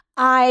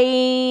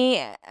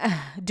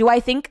 Do I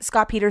think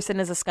Scott Peterson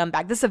is a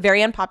scumbag? This is a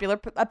very unpopular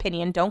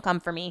opinion. Don't come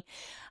for me.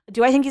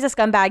 Do I think he's a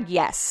scumbag?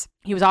 Yes.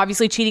 He was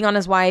obviously cheating on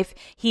his wife.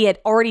 He had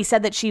already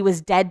said that she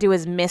was dead to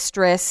his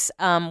mistress,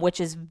 which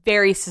is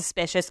very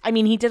suspicious. I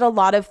mean, he did a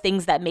lot of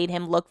things that made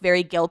him look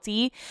very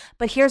guilty.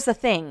 But here's the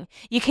thing.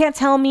 You can't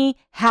tell me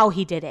how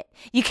he did it.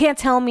 You can't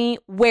tell me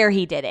where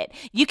he did it.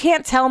 You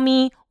can't tell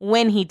me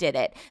when he did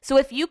it. So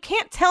if you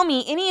can't tell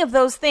me any of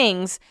those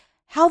things,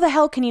 how the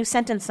hell can you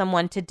sentence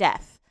someone to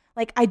death?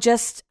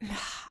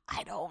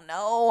 I don't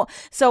know.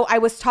 So I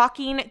was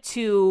talking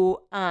to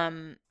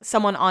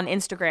someone on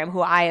Instagram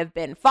who I have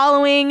been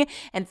following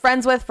and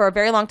friends with for a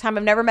very long time.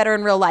 I've never met her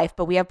in real life,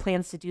 but we have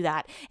plans to do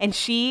that. And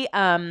she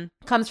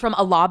comes from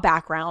a law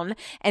background.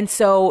 And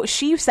so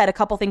she said a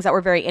couple things that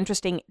were very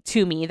interesting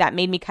to me that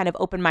made me kind of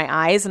open my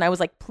eyes. And I was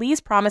like,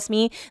 please promise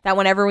me that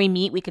whenever we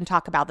meet, we can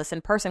talk about this in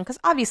person. Because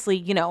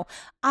obviously,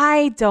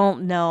 I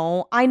don't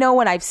know. I know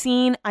what I've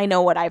seen. I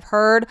know what I've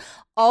heard.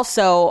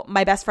 Also,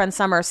 my best friend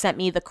Summer sent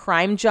me the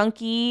Crime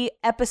Junkie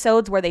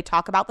episodes where they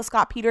talk about the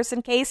Scott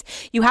Peterson case.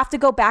 You have to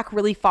go back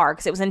really far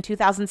because it was in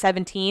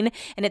 2017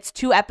 and it's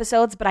 2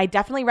 episodes, but I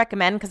definitely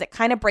recommend because it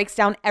kind of breaks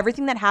down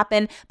everything that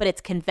happened, but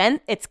it's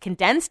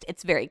condensed,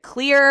 it's very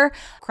clear.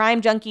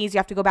 Crime Junkies, you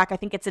have to go back. I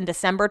think it's in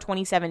December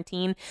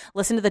 2017.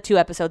 Listen to the 2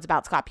 episodes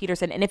about Scott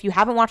Peterson. And if you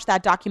haven't watched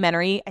that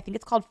documentary, I think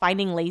it's called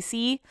Finding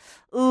Laci.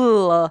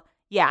 Ooh.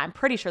 Yeah, I'm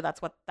pretty sure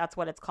that's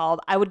what it's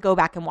called. I would go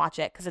back and watch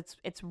it because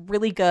it's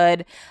really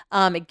good.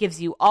 It gives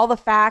you all the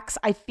facts.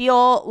 I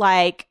feel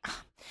like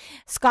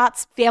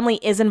Scott's family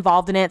is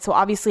involved in it, so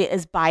obviously it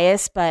is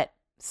biased, but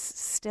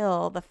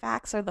still, the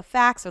facts are the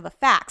facts are the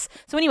facts.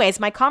 So anyways,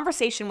 my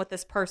conversation with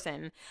this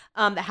person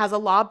that has a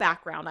law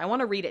background, I want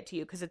to read it to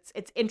you because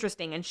it's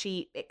interesting, and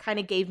it kind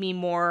of gave me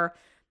more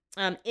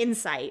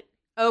insight.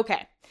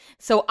 Okay,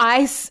 so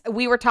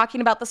we were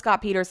talking about the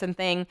Scott Peterson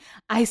thing.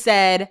 I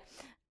said,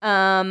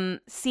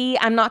 see,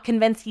 I'm not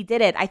convinced he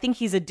did it. I think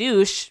he's a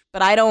douche,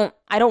 but I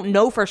don't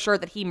know for sure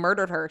that he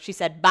murdered her. She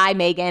said, bye,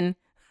 Megan.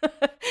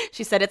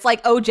 She said, it's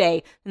like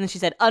OJ. And then she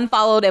said,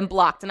 unfollowed and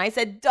blocked. And I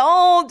said,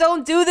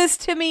 don't do this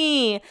to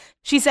me.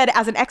 She said,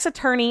 as an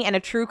ex-attorney and a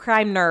true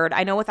crime nerd,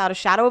 I know without a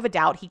shadow of a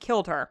doubt he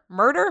killed her.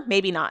 Murder?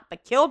 Maybe not,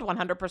 but killed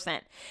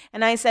 100%.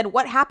 And I said,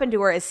 what happened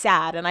to her is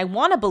sad, and I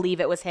want to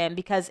believe it was him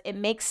because it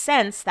makes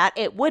sense that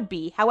it would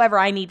be. However,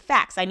 I need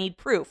facts. I need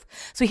proof.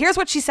 So here's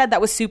what she said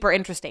that was super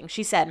interesting.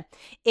 She said,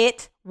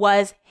 it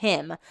was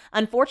him.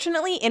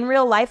 Unfortunately, in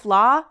real life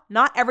law,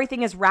 not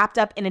everything is wrapped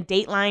up in a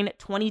Dateline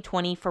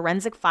 2020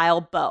 forensic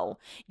file bow.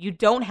 You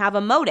don't have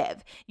a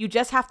motive. You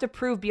just have to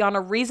prove beyond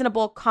a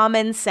reasonable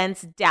common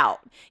sense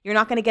doubt. You're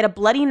not going to get a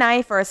bloody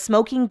knife or a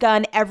smoking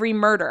gun every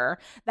murder.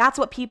 That's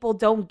what people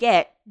don't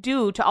get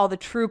due to all the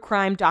true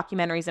crime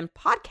documentaries and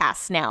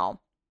podcasts now,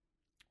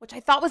 which I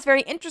thought was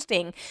very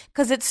interesting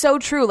because it's so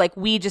true. Like,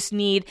 we just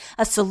need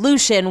a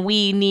solution.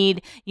 We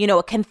need,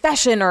 a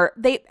confession, or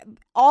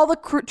all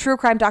the true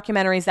crime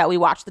documentaries that we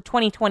watch, the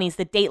 2020s,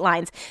 the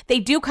Datelines, they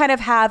do kind of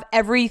have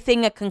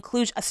everything, a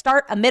conclusion, a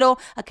start, a middle,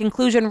 a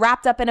conclusion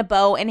wrapped up in a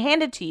bow and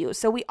handed to you.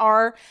 So we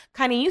are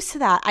kind of used to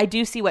that. I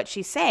do see what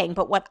she's saying.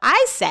 But what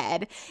I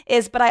said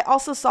is, but I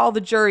also saw the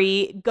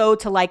jury go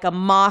to like a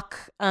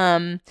mock,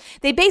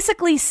 they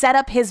basically set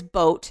up his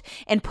boat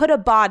and put a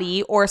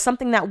body or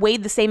something that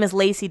weighed the same as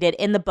Laci did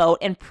in the boat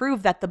and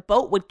prove that the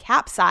boat would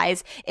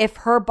capsize if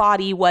her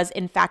body was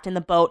in fact in the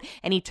boat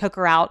and he took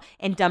her out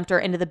and dumped her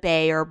into the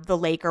bay or the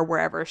lake or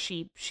wherever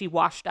she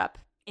washed up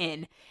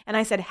in. And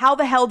I said, how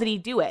the hell did he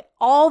do it?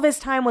 All this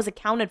time was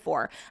accounted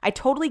for. I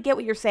totally get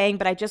what you're saying,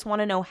 but I just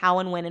want to know how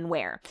and when and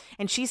where.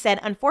 And she said,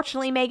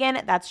 unfortunately,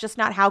 Megan, that's just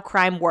not how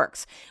crime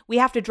works. We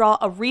have to draw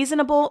a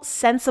reasonable,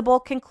 sensible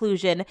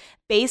conclusion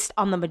based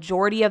on the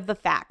majority of the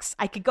facts.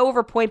 I could go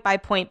over point by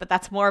point, but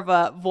that's more of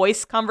a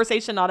voice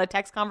conversation, not a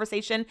text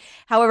conversation.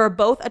 However,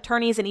 both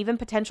attorneys and even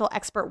potential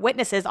expert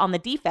witnesses on the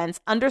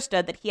defense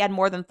understood that he had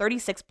more than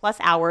 36 plus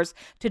hours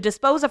to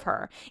dispose of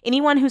her.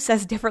 Anyone who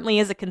says differently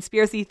is a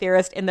conspiracy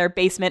theorist in their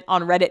basement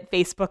on Reddit,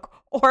 Facebook,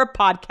 or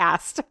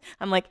podcast.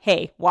 I'm like,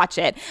 hey, watch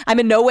it. I'm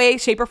in no way,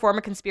 shape, or form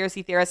a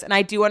conspiracy theorist, and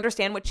I do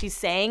understand what she's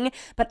saying,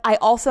 but I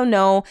also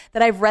know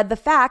that I've read the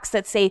facts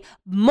that say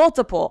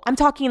multiple, I'm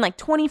talking like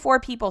 24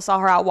 people saw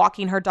her out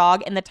walking her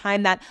dog in the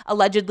time that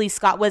allegedly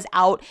Scott was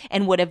out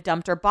and would have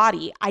dumped her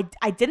body.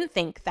 I didn't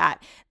think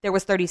that there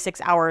was 36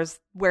 hours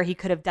where he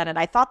could have done it.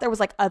 I thought there was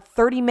like a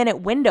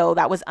 30-minute window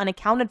that was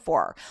unaccounted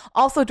for.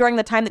 Also, during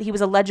the time that he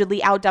was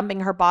allegedly out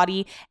dumping her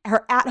body,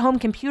 her at-home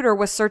computer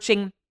was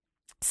searching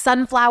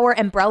sunflower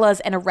umbrellas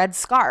and a red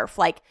scarf.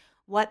 Like,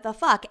 what the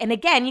fuck? And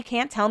again, you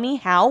can't tell me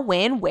how,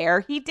 when, where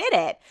he did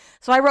it.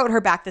 So I wrote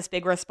her back this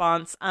big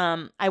response.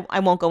 I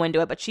won't go into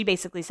it, but she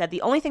basically said,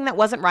 the only thing that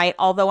wasn't right,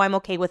 although I'm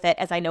okay with it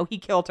as I know he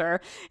killed her,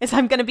 is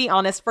I'm going to be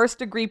honest, first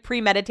degree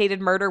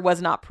premeditated murder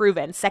was not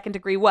proven. Second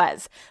degree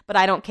was, but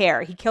I don't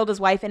care. He killed his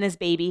wife and his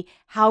baby.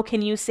 How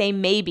can you say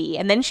maybe?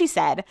 And then she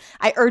said,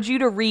 I urge you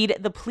to read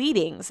the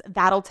pleadings.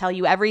 That'll tell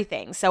you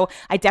everything. So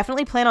I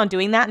definitely plan on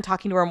doing that and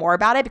talking to her more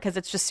about it, because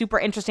it's just super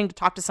interesting to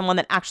talk to someone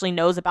that actually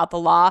knows about the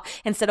law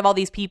instead of all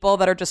these people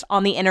that are just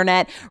on the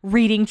internet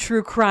reading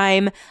true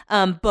crime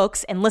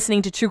books and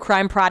listening to true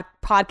crime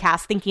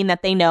podcasts thinking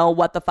that they know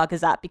what the fuck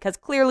is up, because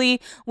clearly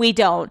we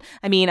don't.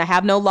 I mean, I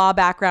have no law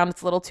background.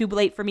 It's a little too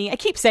late for me. I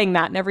keep saying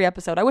that in every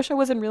episode. I wish I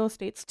was in real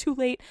estate. It's too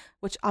late,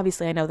 which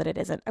obviously I know that it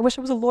isn't. I wish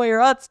I was a lawyer.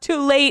 Oh, it's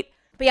too late.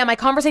 But yeah, my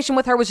conversation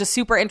with her was just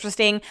super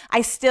interesting.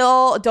 I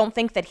still don't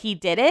think that he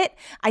did it.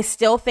 I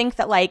still think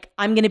that, like,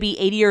 I'm going to be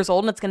 80 years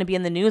old and it's going to be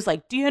in the news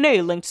like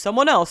DNA linked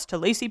someone else to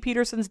Lacey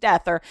Peterson's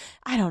death, or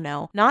I don't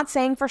know. Not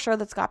saying for sure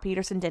that Scott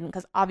Peterson didn't,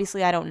 because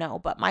obviously I don't know.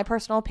 But my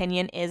personal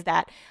opinion is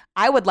that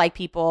I would like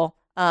people,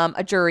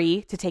 a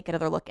jury, to take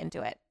another look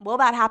into it. Will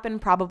that happen?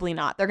 Probably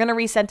not. They're going to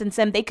re-sentence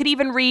him. They could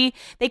even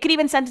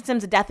sentence him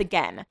to death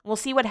again. We'll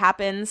see what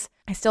happens.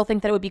 I still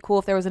think that it would be cool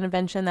if there was an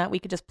invention that we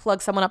could just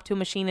plug someone up to a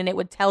machine and it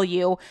would tell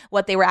you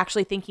what they were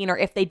actually thinking, or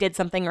if they did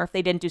something or if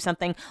they didn't do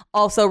something.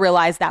 Also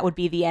realize that would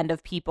be the end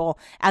of people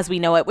as we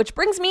know it, which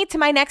brings me to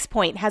my next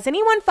point. Has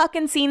anyone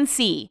fucking seen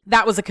C?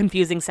 That was a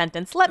confusing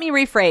sentence. Let me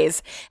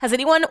rephrase. Has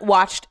anyone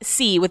watched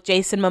C with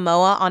Jason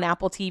Momoa on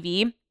Apple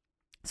TV?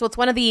 So it's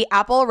one of the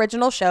Apple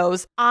original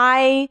shows.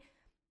 I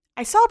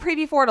saw a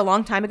preview for it a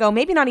long time ago.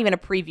 Maybe not even a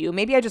preview.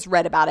 Maybe I just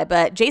read about it.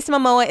 But Jason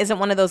Momoa isn't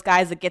one of those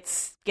guys that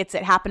gets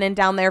it happening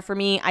down there for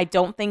me. I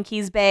don't think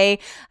he's bae.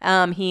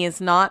 He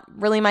is not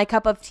really my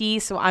cup of tea,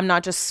 so I'm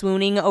not just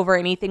swooning over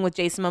anything with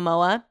Jason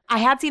Momoa. I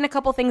had seen a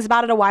couple things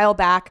about it a while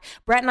back.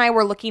 Brett and I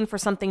were looking for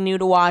something new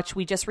to watch.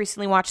 We just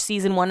recently watched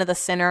season 1 of The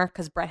Sinner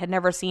because Brett had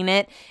never seen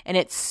it, and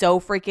it's so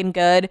freaking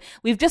good.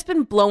 We've just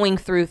been blowing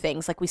through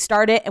things. Like, we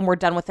start it and we're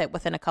done with it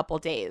within a couple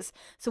days.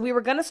 So we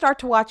were going to start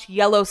to watch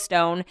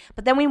Yellowstone,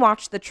 but then we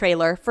watched the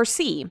trailer for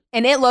C,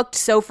 and it looked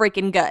so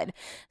freaking good.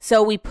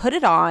 So we put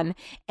it on,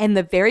 and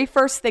the very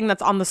first thing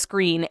that's on the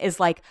screen is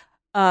like,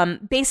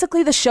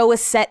 basically the show is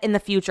set in the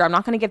future. I'm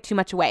not going to give too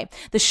much away.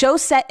 The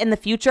show's set in the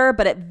future,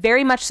 but it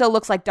very much so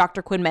looks like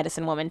Dr. Quinn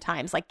Medicine Woman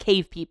times, like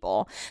cave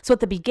people. So at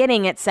the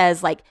beginning, it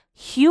says like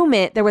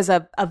there was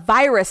a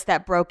virus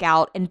that broke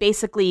out and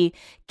basically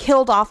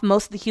killed off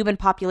most of the human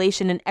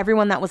population, and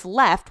everyone that was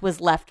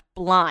left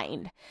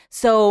blind.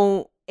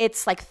 So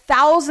it's like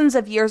thousands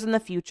of years in the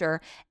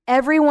future.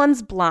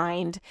 Everyone's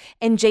blind,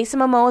 and Jason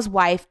Momoa's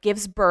wife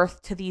gives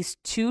birth to these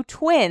 2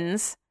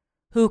 twins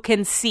who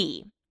can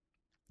see.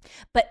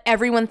 But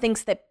everyone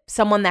thinks that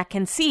someone that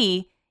can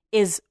see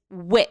is a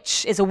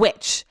witch.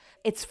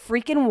 It's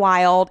freaking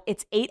wild.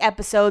 It's 8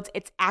 episodes.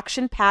 It's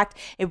action-packed.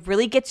 It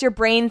really gets your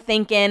brain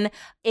thinking.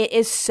 It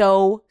is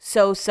so,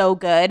 so, so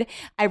good.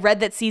 I read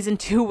that season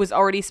 2 was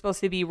already supposed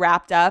to be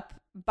wrapped up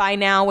by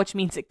now, which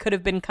means it could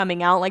have been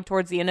coming out like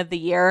towards the end of the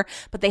year,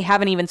 but they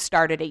haven't even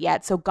started it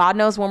yet. So God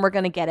knows when we're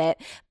going to get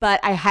it. But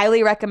I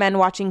highly recommend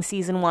watching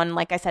season 1.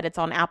 Like I said, it's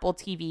on Apple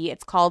TV.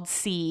 It's called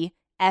C,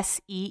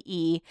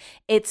 S-E-E.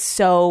 It's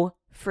so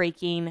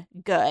freaking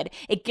good.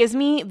 It gives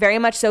me very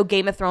much so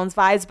Game of Thrones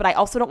vibes, but I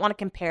also don't want to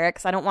compare it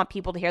because I don't want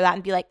people to hear that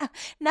and be like,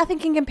 nothing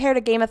can compare to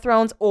Game of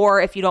Thrones.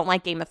 Or if you don't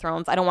like Game of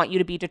Thrones, I don't want you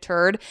to be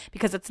deterred,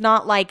 because it's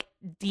not like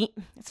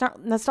that's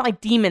not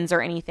like demons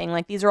or anything.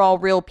 Like, these are all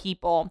real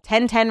people.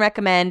 10/10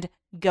 recommend.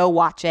 Go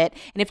watch it.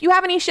 And if you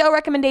have any show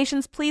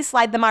recommendations, please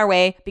slide them our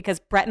way, because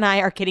Brett and I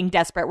are getting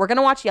desperate. We're going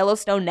to watch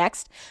Yellowstone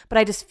next, but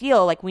I just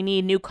feel like we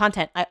need new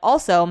content. I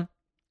also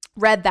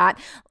read that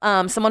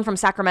someone from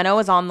Sacramento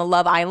is on the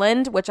Love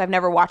Island, which I've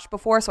never watched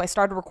before, so I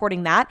started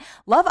recording that.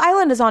 Love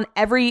Island is on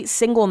every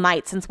single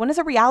night. Since when is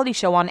a reality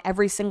show on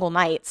every single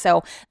night?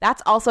 So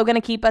that's also going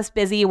to keep us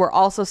busy. We're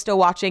also still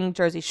watching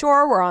Jersey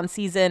Shore. We're on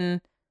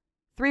season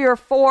 3 or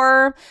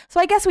 4. So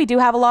I guess we do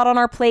have a lot on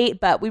our plate,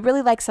 but we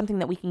really like something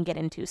that we can get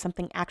into,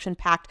 something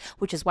action-packed,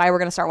 which is why we're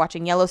going to start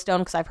watching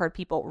Yellowstone, because I've heard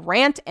people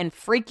rant and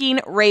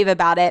freaking rave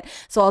about it.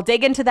 So I'll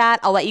dig into that.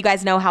 I'll let you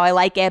guys know how I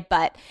like it.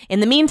 But in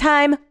the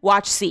meantime,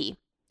 watch See.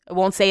 I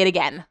won't say it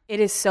again.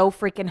 It is so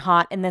freaking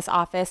hot in this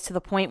office to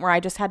the point where I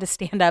just had to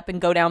stand up and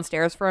go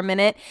downstairs for a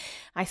minute.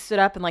 I stood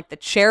up and like the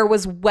chair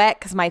was wet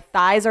because my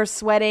thighs are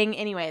sweating.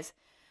 Anyways,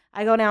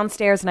 I go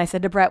downstairs and I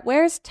said to Brett,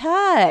 "Where's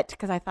Tut?"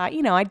 Because I thought,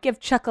 I'd give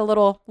Chuck a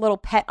little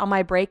pet on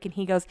my break. And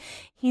he goes,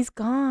 "He's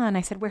gone."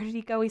 I said, "Where did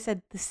he go?" He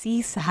said, "The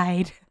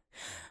seaside."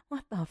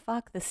 What the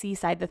fuck, the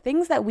seaside? The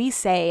things that we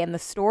say and the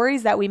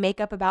stories that we make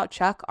up about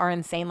Chuck are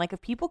insane. Like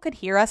if people could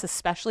hear us,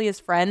 especially as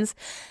friends,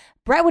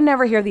 Brett would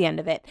never hear the end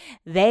of it.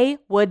 They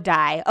would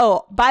die.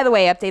 Oh, by the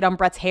way, update on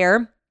Brett's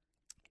hair.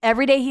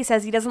 Every day he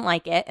says he doesn't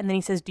like it, and then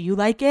he says, "Do you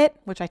like it?"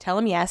 Which I tell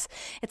him yes.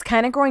 It's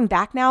kind of growing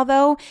back now,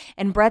 though,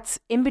 and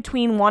Brett's in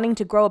between wanting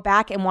to grow it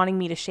back and wanting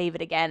me to shave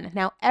it again.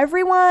 Now,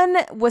 everyone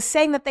was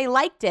saying that they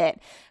liked it.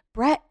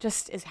 Brett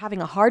just is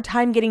having a hard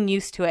time getting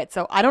used to it,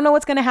 so I don't know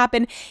what's going to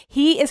happen.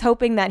 He is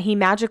hoping that he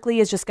magically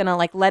is just going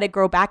to let it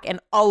grow back, and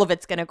all of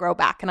it's going to grow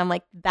back, and I'm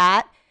like,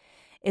 that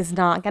is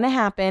not going to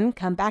happen.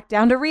 Come back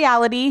down to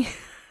reality.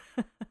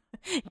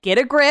 Get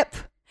a grip.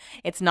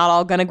 It's not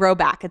all going to grow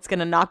back. It's going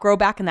to not grow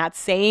back in that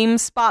same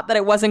spot that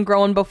it wasn't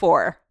growing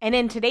before. And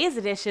in today's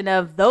edition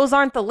of Those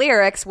Aren't the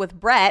Lyrics with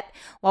Brett,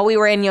 while we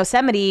were in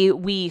Yosemite,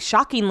 we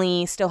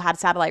shockingly still had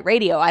satellite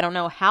radio. I don't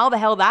know how the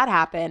hell that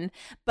happened,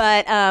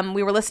 but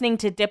we were listening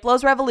to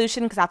Diplo's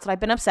Revolution because that's what I've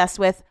been obsessed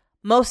with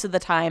most of the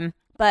time.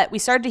 But we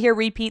started to hear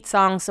repeat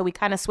songs, so we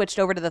kind of switched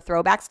over to the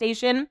throwback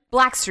station.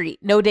 Blackstreet,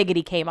 No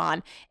Diggity came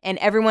on, and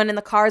everyone in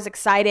the car is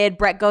excited.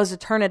 Brett goes to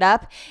turn it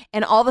up,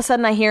 and all of a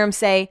sudden I hear him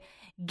say,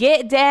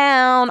 "Get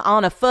down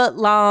on a foot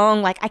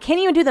long." Like, I can't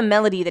even do the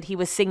melody that he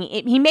was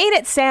singing. He made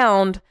it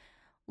sound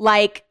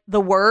like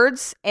the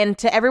words, and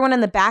to everyone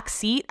in the back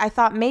seat, I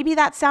thought maybe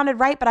that sounded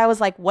right, but I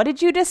was like, "What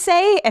did you just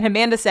say?" And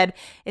Amanda said,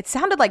 "It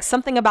sounded like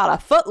something about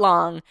a foot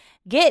long.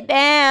 Get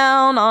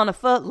down on a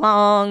foot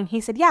long." He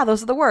said, "Yeah,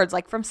 those are the words,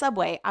 like from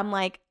Subway." I'm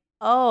like,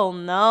 oh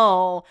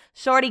no.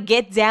 Shorty,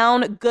 get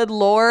down, good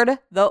Lord.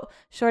 Though,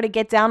 shorty,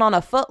 get down on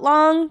a foot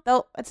long.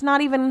 Though it's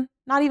not even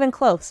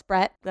close,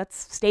 Brett.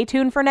 Let's stay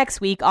tuned for next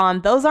week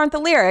on Those Aren't the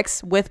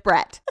Lyrics with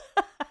Brett.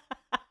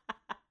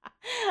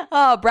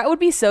 Oh, Brett would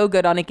be so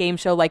good on a game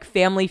show like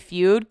Family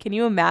Feud. Can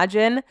you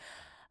imagine?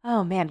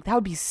 Oh man, that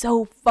would be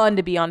so fun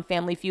to be on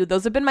Family Feud.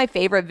 Those have been my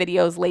favorite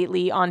videos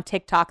lately on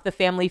TikTok, the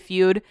Family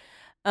Feud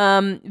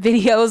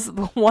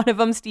videos. One of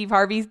them, Steve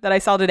Harvey, that I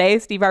saw today,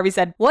 Steve Harvey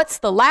said, "What's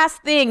the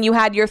last thing you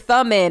had your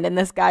thumb in?" And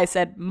this guy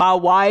said, "My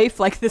wife,"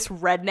 like this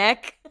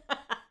redneck.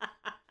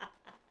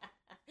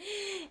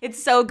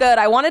 It's so good.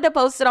 I wanted to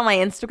post it on my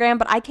Instagram,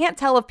 but I can't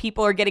tell if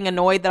people are getting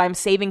annoyed that I'm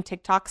saving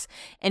TikToks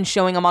and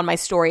showing them on my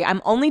story.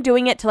 I'm only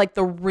doing it to like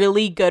the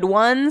really good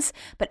ones,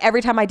 but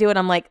every time I do it,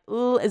 I'm like,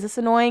 ooh, is this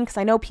annoying? Because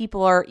I know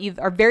people are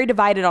very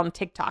divided on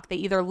TikTok. They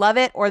either love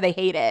it or they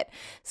hate it.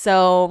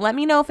 So let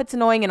me know if it's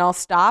annoying and I'll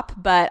stop,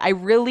 but I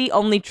really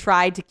only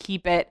tried to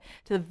keep it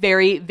to the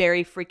very,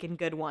 very freaking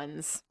good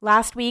ones.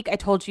 Last week, I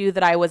told you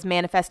that I was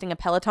manifesting a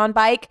Peloton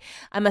bike.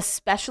 I'm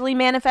especially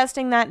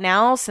manifesting that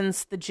now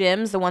since the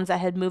gyms, the ones that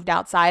had moved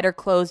outside, are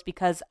closed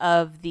because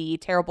of the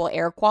terrible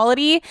air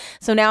quality.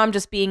 So now I'm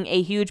just being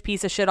a huge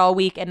piece of shit all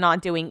week and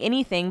not doing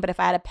anything. But if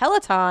I had a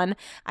Peloton,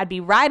 I'd be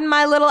riding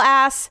my little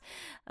ass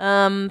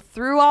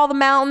through all the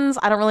mountains.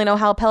 I don't really know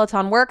how a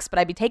Peloton works, but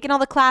I'd be taking all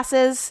the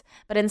classes.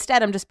 But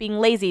instead, I'm just being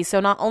lazy. So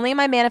not only am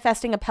I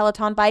manifesting a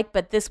Peloton bike,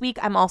 but this week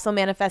I'm also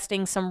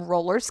manifesting some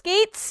roller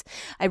skates.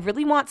 I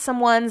really want some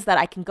ones that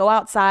I can go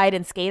outside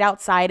and skate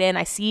outside in.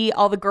 I see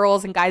all the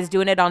girls and guys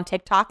doing it on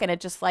TikTok, and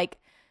it just like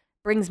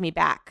brings me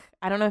back.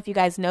 I don't know if you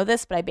guys know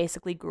this, but I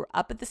basically grew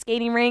up at the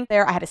skating rink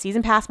there. I had a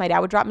season pass. My dad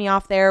would drop me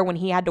off there when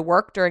he had to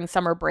work during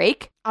summer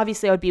break.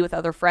 Obviously, I would be with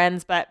other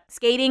friends, but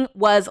skating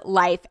was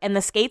life. And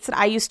the skates that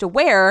I used to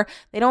wear,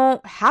 they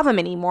don't have them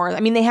anymore. I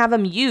mean, they have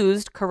them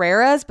used,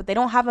 Carreras, but they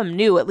don't have them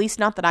new, at least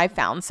not that I've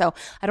found. So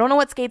I don't know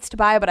what skates to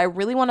buy, but I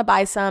really want to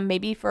buy some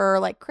maybe for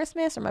like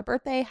Christmas or my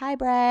birthday. Hi,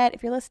 Brett,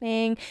 if you're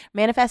listening.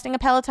 Manifesting a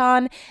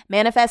Peloton,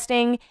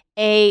 manifesting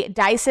a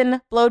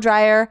Dyson blow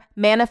dryer,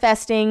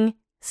 manifesting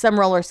some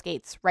roller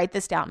skates. Write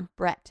this down.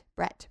 Brett.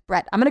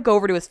 I'm going to go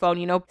over to his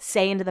phone,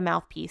 say into the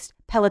mouthpiece.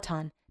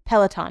 Peloton.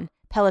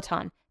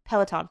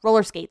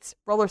 Roller skates.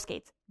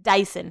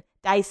 Dyson.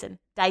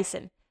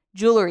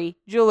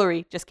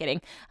 Jewelry. Just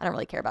kidding. I don't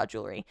really care about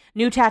jewelry.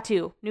 New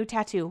tattoo.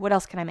 What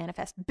else can I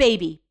manifest?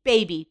 Baby.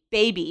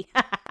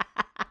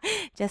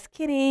 Just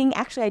kidding.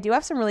 Actually, I do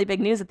have some really big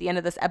news at the end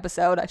of this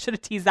episode. I should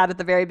have teased that at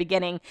the very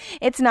beginning.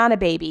 It's not a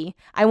baby.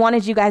 I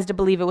wanted you guys to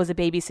believe it was a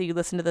baby, so you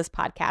listen to this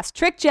podcast.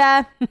 Tricked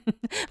ya.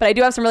 But I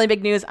do have some really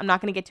big news. I'm not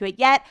going to get to it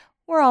yet.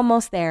 We're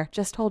almost there.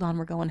 Just hold on.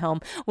 We're going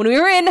home. When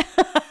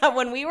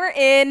we were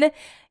in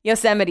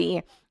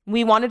Yosemite,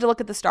 we wanted to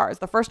look at the stars.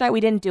 The first night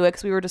we didn't do it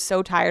because we were just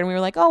so tired, and we were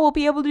like, oh, we'll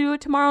be able to do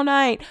it tomorrow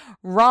night.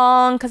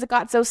 Wrong, because it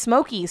got so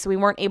smoky, so we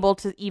weren't able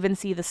to even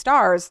see the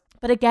stars.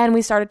 But again,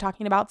 we started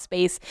talking about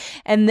space,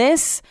 and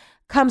this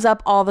comes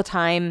up all the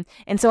time.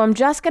 And so I'm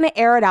just going to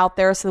air it out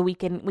there so we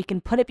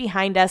can put it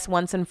behind us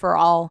once and for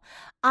all.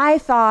 I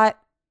thought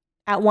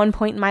at one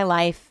point in my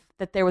life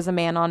that there was a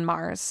man on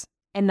Mars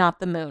and not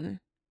the moon.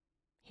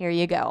 Here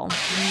you go.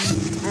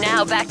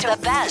 Now back to the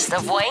best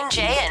of Wayne,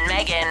 Jay, and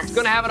Megan. It's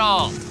gonna have it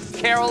all.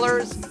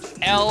 Carolers,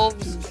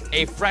 elves,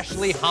 a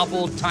freshly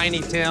humbled Tiny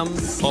Tim.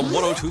 On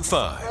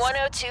 102.5.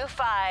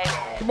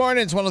 102.5. Good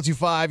morning, it's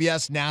 102.5.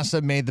 Yes,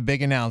 NASA made the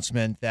big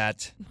announcement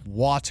that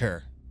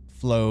water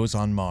flows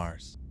on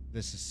Mars.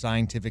 This is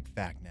scientific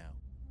fact now.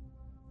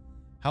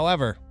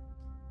 However,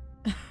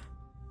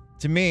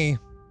 to me,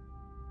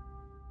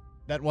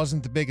 that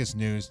wasn't the biggest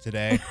news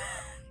today.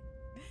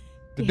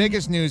 The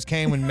biggest news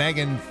came when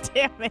Megan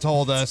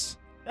told us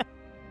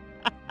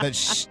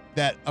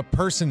that a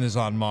person is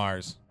on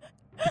Mars.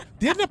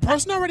 Didn't a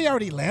person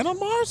already land on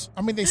Mars?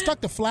 I mean, they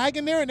stuck the flag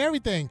in there and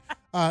everything.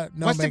 No,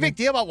 What's the Megan. big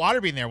deal about water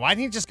being there? Why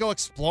didn't he just go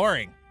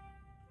exploring?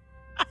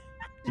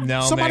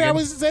 No, Somebody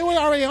Megan. they were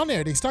already on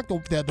there. They stuck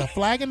the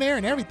flag in there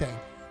and everything.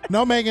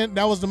 No, Megan,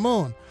 that was the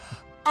moon.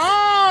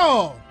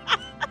 Oh!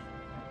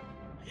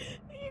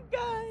 You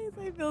guys,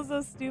 I feel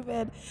so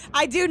stupid.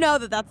 I do know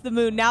that that's the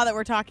moon now that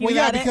we're talking Well,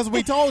 yeah, about it. because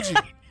we told you.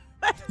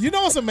 You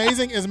know what's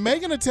amazing is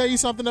Megan to tell you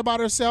something about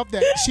herself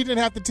that she didn't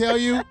have to tell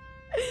you.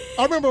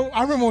 I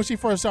remember when she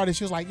first started,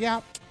 she was like,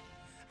 "Yeah,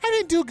 I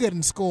didn't do good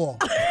in school."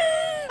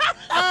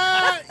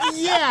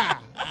 Yeah,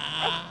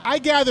 I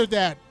gathered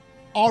that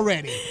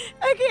already.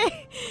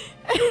 Okay.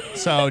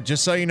 So,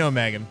 just so you know,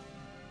 Megan,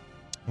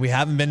 we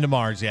haven't been to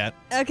Mars yet.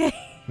 Okay.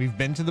 We've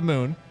been to the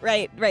moon.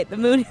 Right. The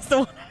moon is the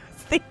one I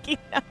was thinking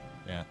of.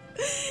 Yeah.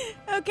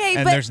 Okay,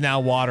 And but there's now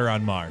water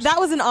on Mars. that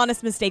was an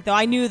honest mistake, though.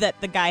 I knew that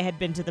the guy had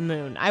been to the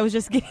moon. I was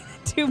just getting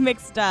the two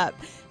mixed up.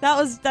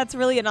 That's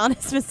really an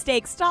honest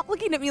mistake. Stop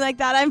looking at me like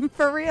that. I'm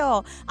for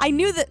real. I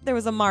knew that there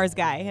was a Mars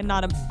guy and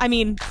not a. I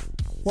mean.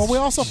 Well, we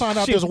also found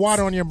out there's Shoot.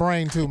 water on your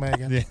brain too,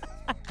 Megan. Yeah.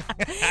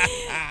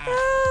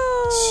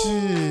 Oh.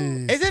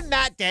 Jeez. Isn't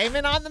Matt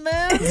Damon on the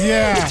moon?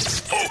 Yeah.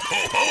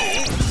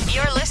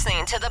 You're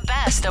listening to the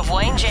best of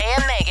Wayne, Jay,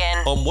 and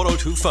Megan. On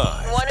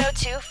 102.5.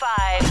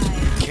 102.5.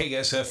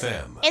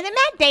 KSFM. Isn't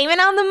Matt Damon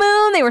on the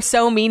moon? They were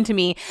so mean to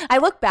me. I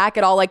look back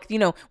at all, like, you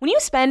know, when you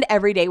spend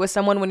every day with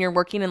someone, when you're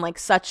working in like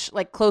such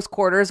like close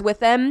quarters with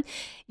them,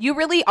 you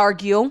really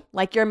argue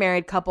like you're a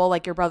married couple,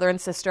 like your brother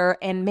and sister.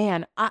 And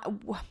man,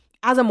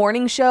 as a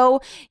morning show,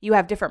 you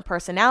have different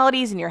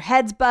personalities in your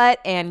head's butt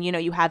and, you know,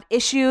 you have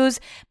issues.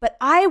 But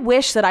I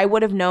wish that I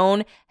would have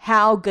known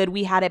how good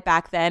we had it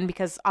back then,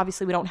 because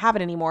obviously we don't have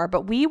it anymore.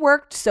 But we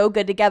worked so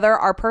good together.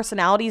 Our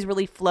personalities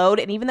really flowed.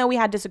 And even though we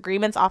had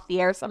disagreements off the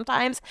air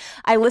sometimes,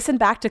 I listen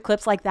back to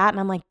clips like that and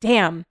I'm like,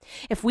 damn,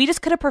 if we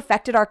just could have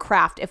perfected our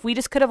craft, if we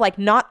just could have like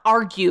not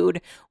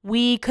argued,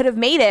 we could have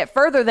made it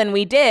further than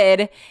we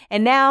did.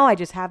 And now I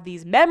just have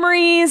these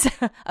memories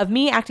of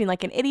me acting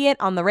like an idiot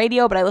on the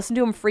radio, but I listen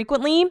to them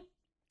frequently.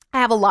 I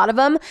have a lot of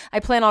them.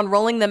 I plan on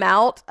rolling them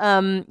out,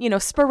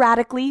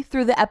 sporadically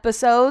through the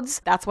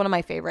episodes. That's one of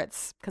my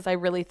favorites because I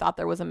really thought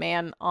there was a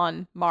man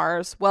on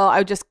Mars. Well,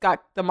 I just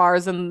got the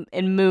Mars and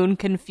moon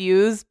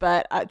confused,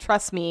 but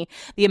trust me,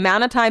 the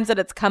amount of times that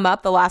it's come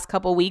up the last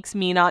couple weeks,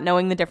 me not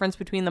knowing the difference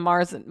between the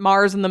Mars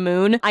and the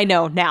moon, I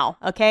know now,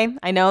 okay?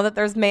 I know that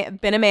there's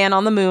been a man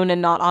on the moon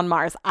and not on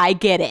Mars. I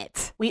get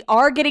it. We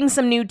are getting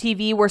some new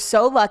TV. We're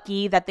so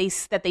lucky that they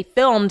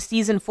filmed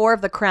season 4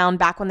 of The Crown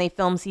back when they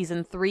filmed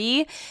season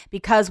 3.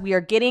 Because we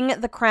are getting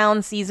The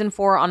Crown season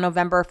 4 on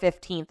November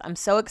 15th. I'm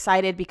so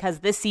excited because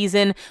this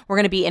season we're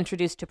going to be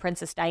introduced to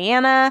Princess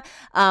Diana.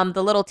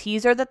 The little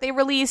teaser that they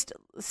released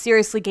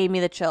seriously gave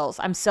me the chills.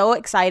 I'm so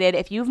excited.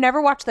 If you've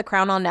never watched The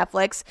Crown on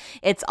Netflix,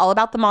 it's all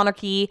about the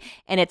monarchy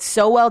and it's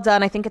so well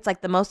done. I think it's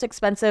like the most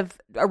expensive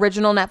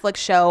original Netflix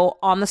show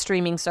on the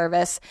streaming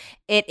service.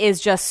 It is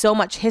just so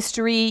much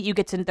history.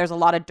 There's a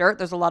lot of dirt,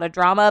 there's a lot of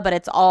drama, but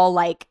it's all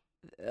like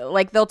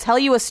they'll tell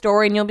you a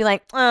story and you'll be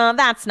like, oh,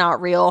 that's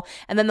not real.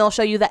 And then they'll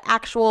show you the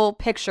actual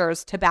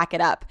pictures to back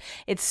it up.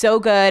 It's so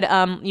good.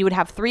 You would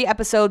have 3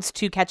 episodes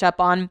to catch up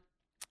on.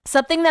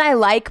 Something that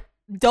I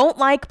don't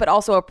like, but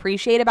also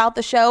appreciate about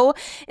the show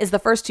is the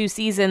first 2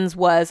 seasons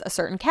was a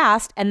certain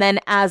cast. And then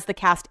as the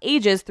cast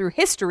ages through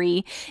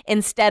history,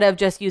 instead of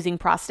just using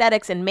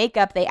prosthetics and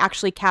makeup, they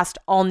actually cast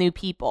all new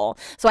people.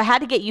 So I had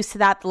to get used to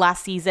that the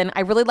last season.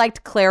 I really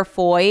liked Claire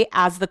Foy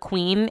as the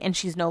queen, and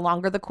she's no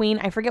longer the queen.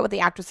 I forget what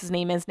the actress's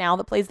name is now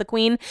that plays the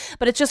queen,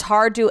 but it's just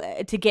hard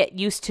to get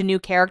used to new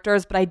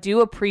characters. But I do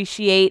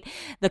appreciate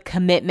the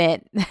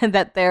commitment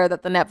that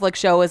the Netflix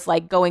show is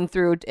like going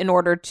through in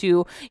order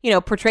to,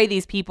 portray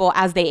these people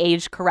as they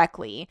age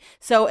correctly.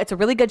 So it's a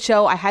really good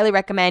show. I highly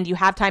recommend. You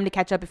have time to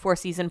catch up before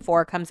season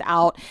 4 comes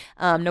out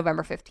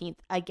November 15th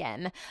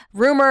again.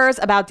 Rumors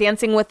about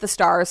Dancing with the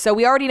Stars. So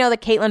we already know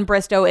that Caitlin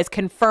Bristow is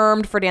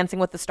confirmed for Dancing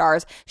with the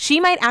Stars.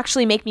 She might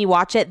actually make me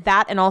watch it.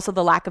 That and also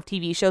the lack of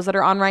TV shows that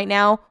are on right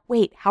now.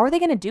 Wait, how are they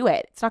going to do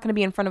it? It's not going to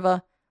be in front of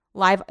a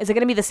live. Is it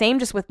going to be the same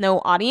just with no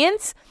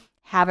audience?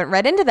 Haven't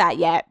read into that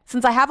yet.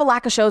 Since I have a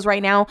lack of shows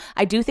right now,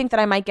 I do think that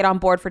I might get on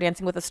board for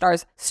Dancing with the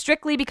Stars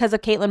strictly because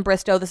of Caitlin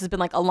Bristow. This has been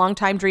like a long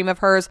time dream of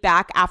hers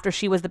back after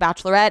she was the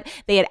Bachelorette.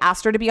 They had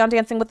asked her to be on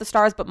Dancing with the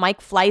Stars, but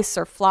Mike Fleiss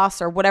or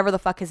Floss or whatever the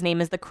fuck his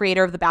name is, the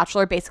creator of The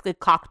Bachelor, basically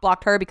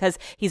cock-blocked her because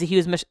he's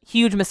a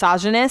huge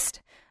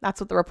misogynist. That's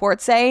what the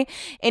reports say.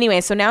 Anyway,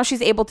 so now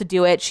she's able to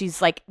do it.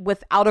 She's like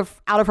out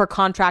of her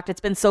contract.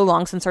 It's been so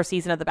long since her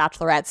season of The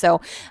Bachelorette.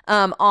 So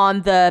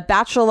on the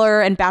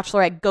Bachelor and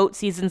Bachelorette GOAT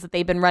seasons that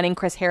they've been running,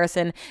 Chris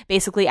Harrison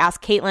basically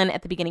asked Caitlin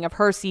at the beginning of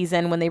her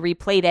season when they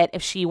replayed it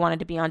if she wanted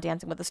to be on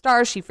Dancing with the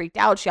Stars. She freaked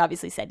out. She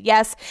obviously said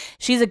yes.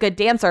 She's a good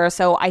dancer,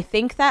 so I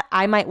think that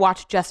I might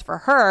watch just for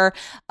her.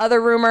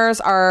 Other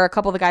rumors are a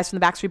couple of the guys from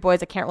the Backstreet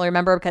Boys. I can't really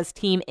remember because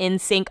Team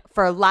NSYNC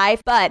for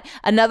life. But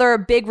another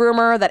big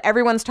rumor that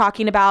everyone's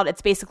talking about,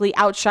 it's basically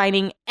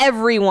outshining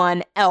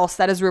everyone else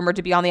that is rumored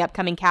to be on the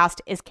upcoming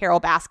cast, is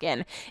Carole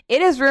Baskin.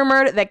 It is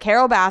rumored that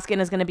Carole Baskin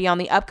is going to be on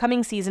the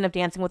upcoming season of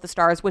Dancing with the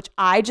Stars, which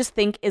I just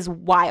think is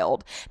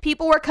wild.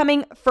 People were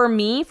coming for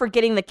me for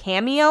getting the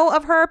cameo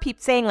of her,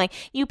 people saying like,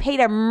 you paid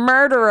a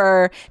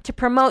murderer to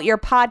promote your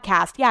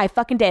podcast. Yeah, I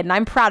fucking did, and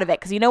I'm proud of it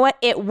because you know what?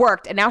 It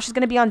worked, and now she's going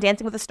to be on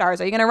Dancing with the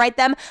Stars. Are you going to write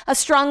them a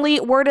strongly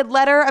worded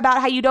letter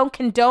about how you don't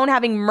condone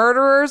having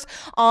murderers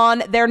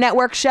on their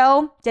network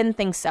show? Didn't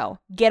think so.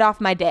 Get off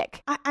my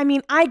dick. I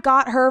mean, I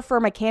got her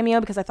for my cameo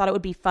because I thought it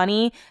would be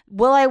funny.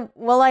 Will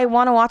I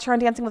want to watch her on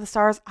Dancing with the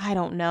Stars? I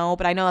don't know,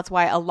 but I know that's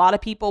why a lot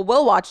of people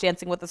will watch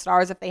Dancing with the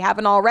Stars if they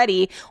haven't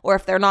already, or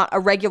if they're not a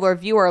regular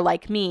viewer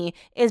like me,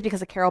 is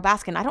because of Carole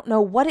Baskin. I don't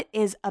know what it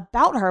is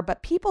about her,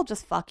 but people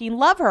just fucking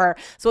love her.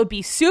 So it'd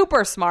be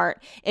super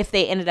smart if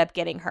they ended up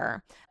getting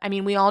her. I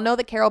mean, we all know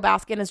that Carole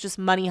Baskin is just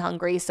money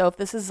hungry. So if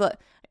this is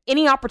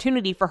any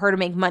opportunity for her to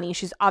make money,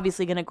 she's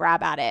obviously going to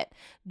grab at it.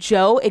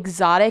 Joe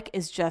Exotic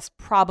is just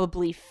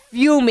probably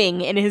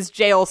fuming in his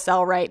jail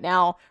cell right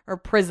now, or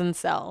prison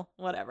cell,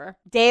 whatever.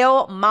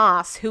 Dale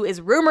Moss, who is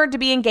rumored to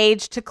be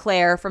engaged to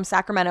Claire from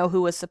Sacramento,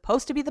 who was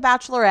supposed to be the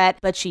Bachelorette,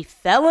 but she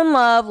fell in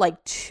love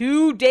like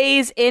 2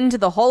 days into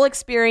the whole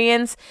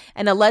experience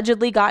and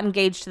allegedly got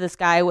engaged to this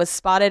guy, was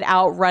spotted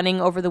out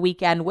running over the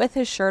weekend with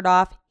his shirt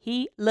off.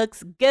 He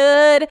looks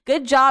good.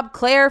 Good job,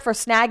 Claire, for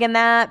snagging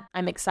that.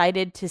 I'm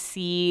excited to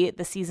see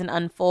the season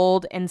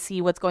unfold and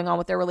see what's going on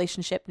with their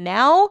relationship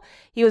now.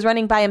 He was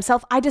running by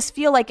himself. I just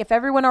feel like if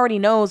everyone already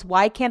knows,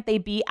 why can't they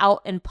be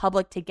out in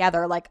public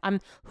together? Like,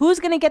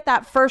 who's going to get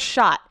that first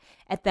shot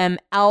at them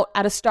out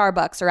at a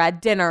Starbucks or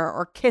at dinner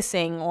or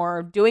kissing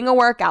or doing a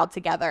workout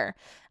together?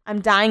 I'm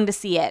dying to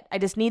see it. I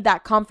just need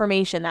that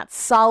confirmation, that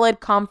solid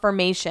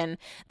confirmation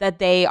that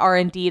they are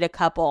indeed a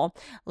couple.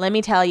 Let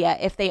me tell you,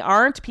 if they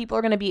aren't, people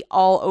are going to be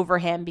all over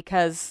him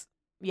because,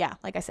 yeah,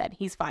 like I said,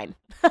 he's fine.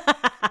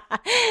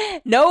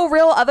 No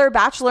real other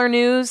Bachelor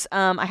news.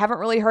 I haven't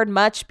really heard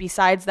much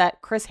besides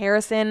that Chris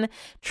Harrison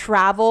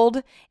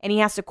traveled and he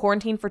has to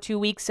quarantine for 2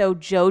 weeks. So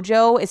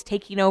JoJo is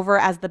taking over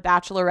as the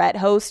Bachelorette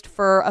host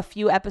for a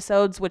few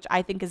episodes, which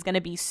I think is going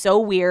to be so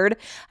weird.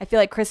 I feel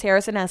like Chris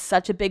Harrison has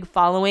such a big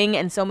following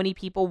and so many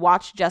people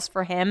watch just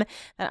for him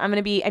that I'm going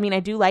to be, I mean, I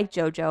do like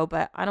JoJo,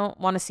 but I don't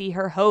want to see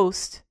her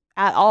host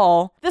at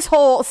all. This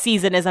whole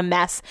season is a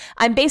mess.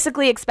 I'm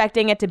basically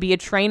expecting it to be a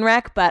train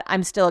wreck, but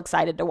I'm still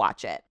excited to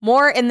watch it.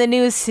 More in the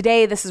news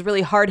today. This is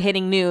really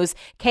hard-hitting news.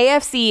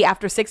 KFC,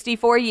 after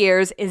 64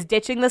 years, is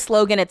ditching the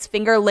slogan, "It's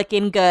finger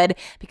licking good,"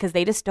 because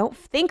they just don't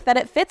think that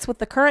it fits with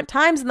the current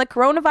times and the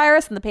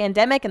coronavirus and the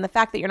pandemic and the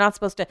fact that you're not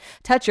supposed to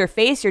touch your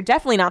face. You're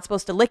definitely not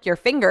supposed to lick your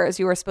fingers.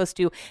 You are supposed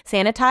to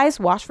sanitize,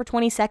 wash for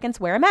 20 seconds,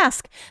 wear a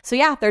mask. So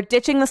yeah, they're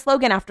ditching the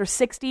slogan after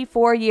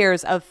 64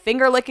 years of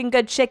finger licking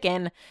good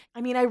chicken.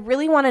 I mean, I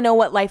really want to know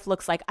what life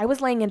looks like. I was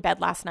laying in bed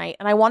last night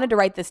and I wanted to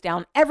write this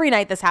down. Every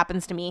night this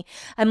happens to me.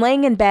 I'm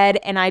laying in bed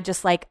and I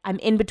just I'm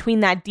in between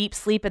that deep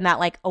sleep and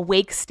that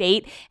awake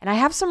state. And I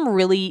have some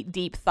really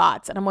deep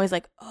thoughts. And I'm always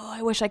like, oh,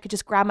 I wish I could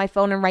just grab my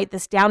phone and write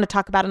this down to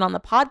talk about it on the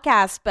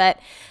podcast. But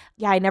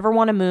yeah, I never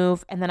want to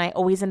move. And then I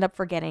always end up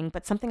forgetting.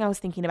 But something I was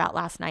thinking about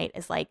last night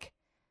is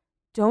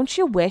don't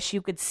you wish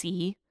you could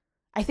see?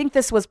 I think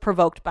this was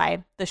provoked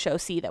by the show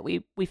See that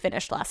we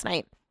finished last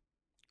night.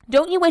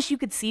 Don't you wish you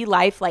could see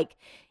life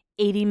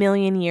 80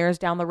 million years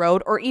down the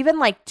road, or even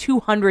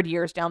 200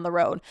 years down the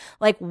road?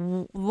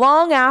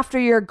 Long after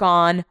you're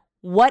gone,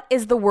 what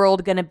is the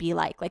world going to be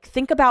like?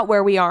 Think about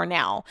where we are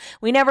now.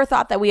 We never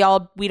thought that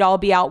we'd all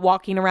be out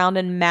walking around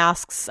in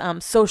masks,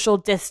 social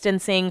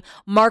distancing,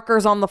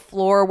 markers on the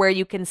floor where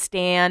you can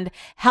stand.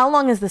 How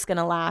long is this going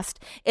to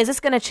last? Is this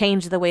going to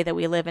change the way that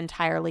we live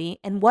entirely?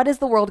 And what is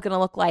the world going to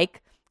look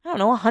like, I don't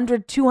know,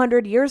 100,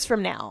 200 years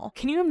from now?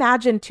 Can you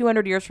imagine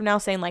 200 years from now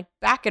saying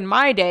back in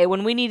my day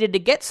when we needed to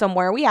get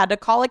somewhere, we had to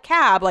call a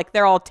cab,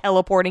 they're all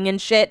teleporting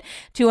and shit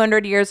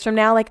 200 years from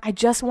now? I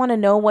just want to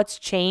know what's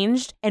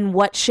changed and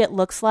what shit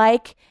looks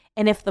like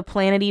and if the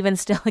planet even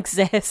still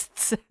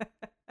exists.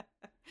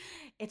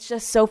 It's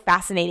just so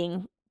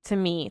fascinating to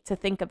me to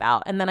think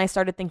about. And then I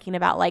started thinking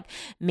about like,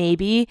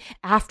 maybe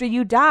after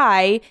you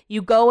die,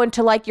 you go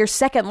into like your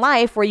second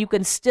life where you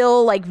can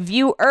still like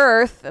view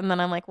Earth. And then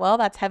I'm like, well,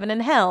 that's heaven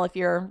and hell if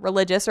you're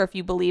religious or if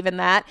you believe in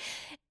that.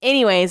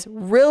 Anyways,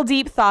 real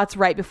deep thoughts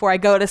right before I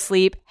go to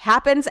sleep.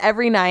 Happens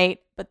every night.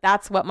 But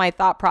that's what my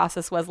thought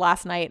process was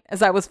last night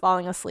as I was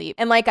falling asleep.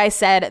 And like I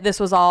said,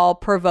 this was all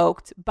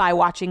provoked by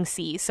watching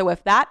See. So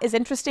if that is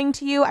interesting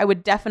to you, I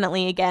would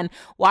definitely, again,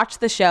 watch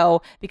the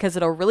show because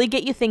it'll really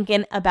get you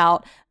thinking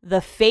about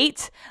the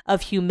fate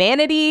of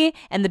humanity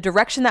and the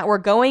direction that we're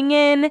going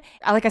in.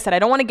 Like I said, I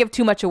don't want to give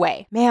too much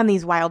away. Man,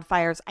 these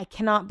wildfires, I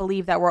cannot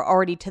believe that we're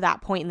already to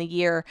that point in the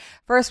year.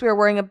 First, we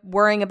were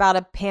worrying about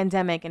a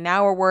pandemic, and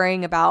now we're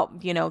worrying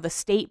about, the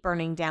state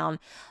burning down,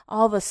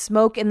 all the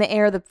smoke in the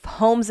air, the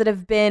homes that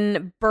have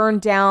been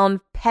burned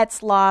down,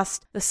 pets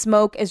lost. The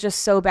smoke is just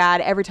so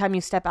bad. Every time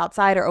you step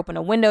outside or open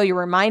a window, you're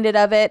reminded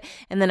of it.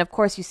 And then, of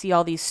course, you see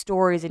all these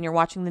stories and you're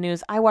watching the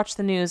news. I watched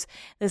the news.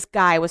 This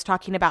guy was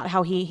talking about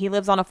how he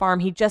lives on a farm.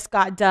 He just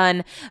got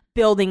done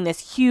building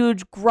this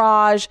huge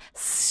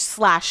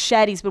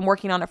garage/shed. He's been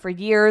working on it for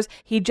years.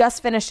 He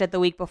just finished it the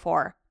week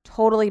before.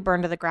 Totally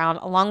burned to the ground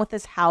along with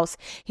his house.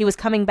 He was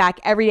coming back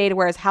every day to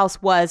where his house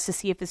was to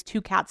see if his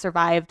 2 cats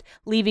survived,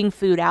 leaving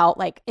food out.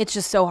 Like, it's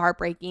just so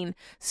heartbreaking.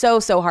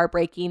 So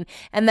heartbreaking.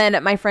 And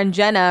then my friend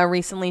Jenna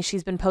recently,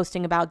 she's been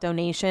posting about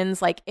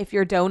donations. Like, if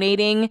you're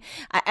donating,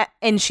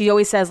 and she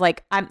always says,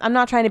 like, I'm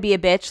not trying to be a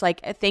bitch.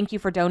 Like, thank you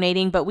for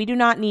donating, but we do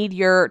not need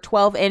your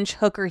 12-inch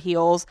hooker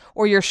heels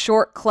or your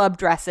short club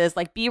dresses.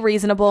 Like, be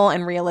reasonable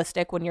and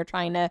realistic when you're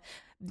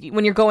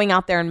going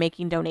out there and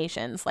making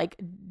donations. Like,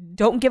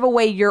 don't give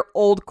away your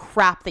old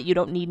crap that you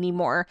don't need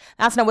anymore.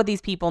 That's not what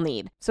these people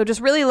need. So just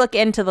really look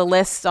into the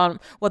lists on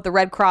what the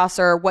Red Cross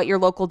or what your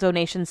local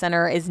donation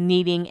center is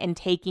needing and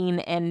taking,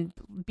 and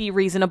be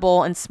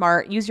reasonable and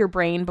smart. Use your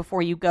brain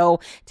before you go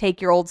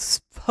take your old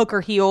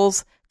hooker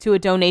heels to a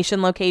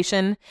donation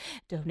location.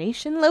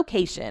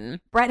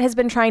 Brett has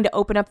been trying to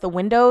open up the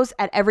windows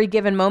at every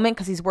given moment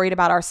because he's worried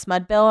about our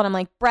SMUD bill. And I'm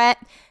like, Brett,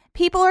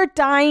 people are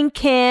dying,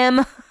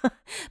 Kim,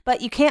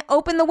 but you can't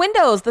open the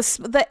windows.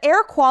 The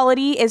air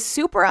quality is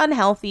super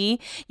unhealthy.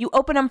 You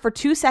open them for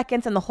 2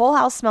 seconds and the whole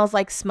house smells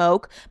like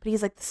smoke. But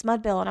he's like, the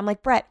SMUD bill. And I'm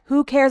like, Brett,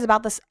 who cares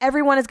about this?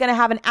 Everyone is going to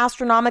have an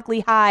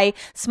astronomically high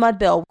SMUD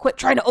bill. Quit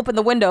trying to open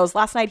the windows.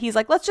 Last night, he's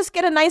like, let's just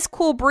get a nice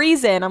cool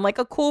breeze in. I'm like,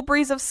 a cool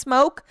breeze of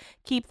smoke?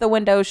 Keep the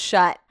windows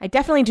shut. I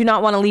definitely do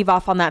not want to leave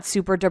off on that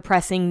super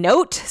depressing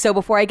note. So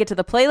before I get to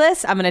the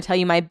playlist, I'm going to tell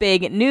you my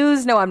big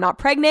news. No, I'm not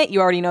pregnant.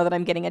 You already know that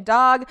I'm getting a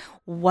dog.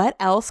 What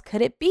else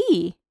could it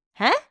be?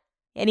 Huh?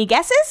 Any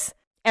guesses?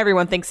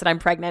 Everyone thinks that I'm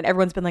pregnant.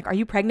 Everyone's been like, are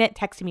you pregnant?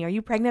 Texting me, are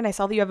you pregnant? I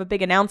saw that you have a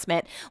big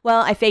announcement.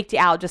 Well, I faked you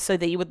out just so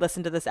that you would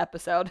listen to this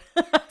episode.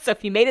 So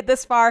if you made it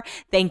this far,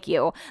 thank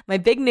you. My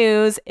big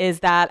news is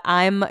that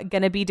I'm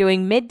going to be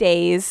doing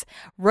middays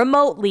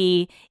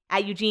remotely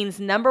at Eugene's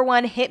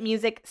 #1 hit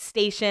music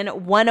station,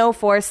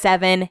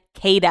 104.7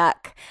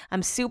 KDUK.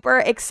 I'm super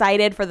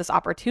excited for this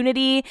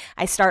opportunity.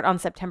 I start on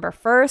September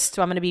 1st,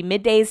 so I'm going to be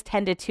middays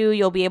 10 to 2.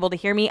 You'll be able to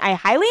hear me. I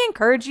highly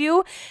encourage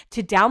you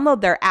to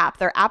download their app.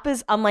 Their app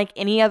is unlike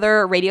any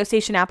other radio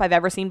station app I've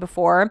ever seen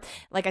before.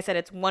 Like I said,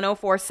 it's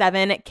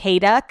 104.7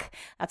 KDUK.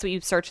 That's what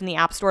you search in the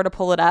App Store to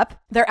pull it up.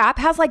 Their app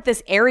has like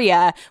this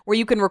area where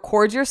you can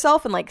record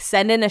yourself and like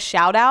send in a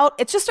shout out.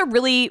 It's just a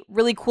really,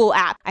 really cool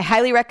app. I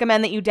highly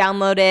recommend that you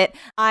download it.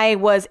 I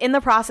was in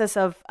the process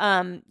of,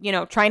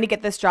 trying to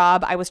get this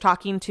job. I was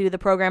talking to the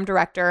program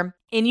director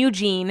in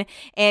Eugene,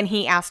 and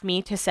he asked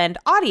me to send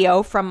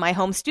audio from my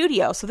home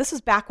studio. So this was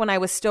back when I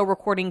was still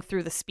recording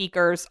through the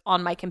speakers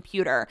on my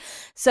computer.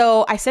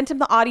 So I sent him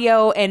the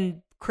audio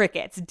and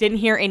crickets, didn't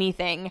hear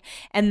anything.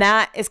 And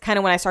that is kind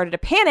of when I started to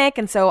panic.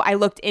 And so I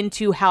looked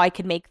into how I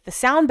could make the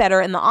sound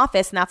better in the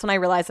office. And that's when I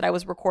realized that I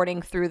was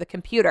recording through the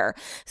computer.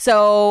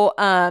 So,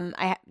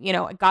 I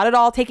got it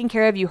all taken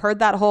care of. You heard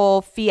that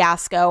whole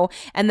fiasco.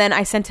 And then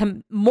I sent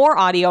him more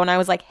audio and I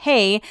was like,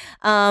 hey,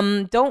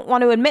 don't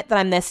want to admit that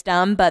I'm this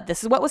dumb, but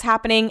this is what was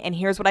happening. And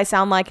here's what I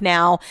sound like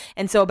now.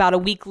 And so about a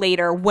week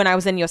later, when I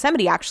was in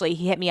Yosemite, actually,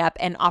 he hit me up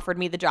and offered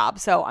me the job.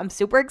 So I'm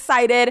super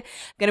excited.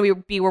 I'm going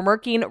to be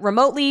working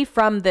remotely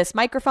from this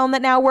microphone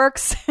that now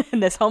works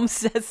in this home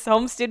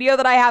studio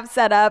that I have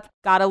set up.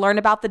 Got to learn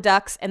about the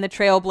Ducks and the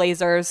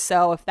Trailblazers.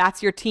 So if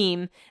that's your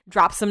team,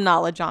 drop some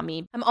knowledge on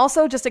me. I'm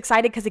also just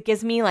excited because it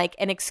gives me like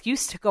an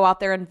excuse to go out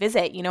there and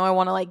visit. I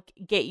want to like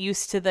get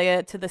used to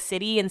the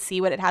city and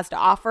see what it has to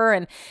offer,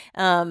 and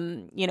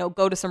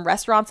go to some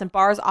restaurants and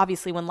bars,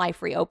 obviously when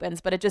life reopens.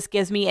 But it just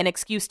gives me an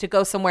excuse to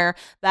go somewhere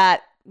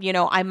that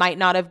I might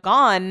not have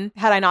gone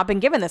had I not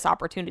been given this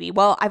opportunity.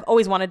 Well, I've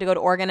always wanted to go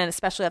to Oregon, and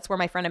especially that's where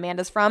my friend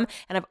Amanda's from.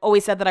 And I've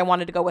always said that I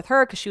wanted to go with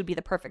her because she would be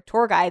the perfect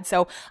tour guide.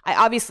 So I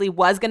obviously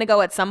was going to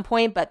go at some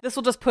point, but this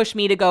will just push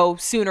me to go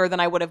sooner than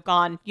I would have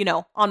gone,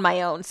 on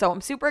my own. So I'm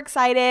super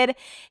excited.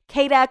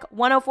 KDUK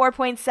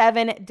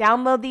 104.7,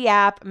 download the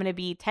app. I'm going to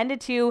be 10 to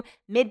 2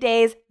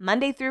 middays,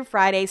 Monday through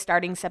Friday,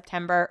 starting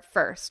September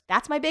 1st.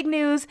 That's my big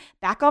news.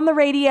 Back on the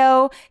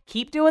radio.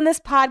 Keep doing this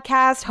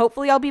podcast.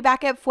 Hopefully I'll be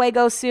back at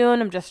Fuego soon.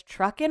 I'm I'm just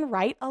trucking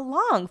right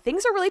along.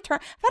 Things are really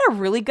I've had a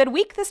really good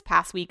week this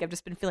past week. I've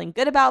just been feeling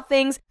good about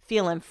things,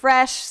 feeling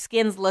fresh,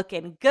 skin's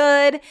looking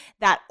good.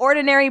 That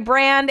Ordinary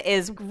brand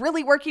is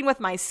really working with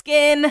my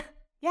skin.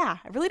 Yeah,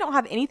 I really don't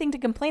have anything to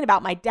complain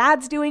about. My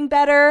dad's doing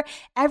better.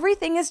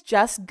 Everything is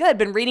just good.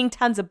 Been reading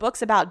tons of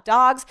books about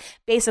dogs.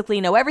 Basically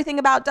know everything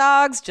about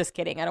dogs. Just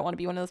kidding. I don't want to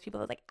be one of those people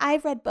that's like,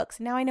 I've read books.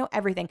 Now I know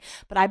everything.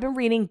 But I've been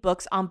reading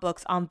books on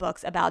books on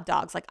books about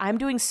dogs. Like, I'm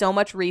doing so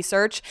much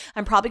research.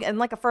 I'm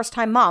like a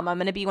first-time mom. I'm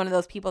going to be one of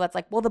those people that's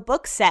like, well, the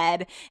book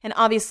said. And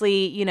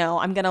obviously, you know,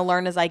 I'm going to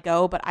learn as I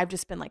go. But I've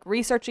just been like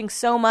researching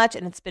so much.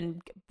 And it's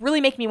been really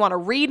making me want to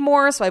read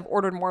more. So I've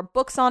ordered more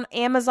books on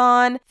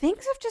Amazon.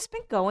 Things have just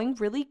been going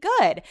really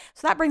good.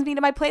 So that brings me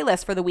to my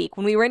playlist for the week.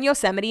 When we were in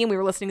Yosemite and we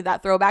were listening to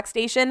that throwback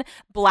station,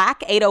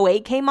 Black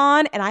 808 came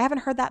on, and I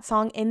haven't heard that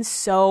song in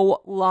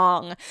so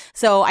long.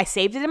 So I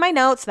saved it in my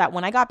notes so that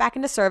when I got back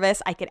into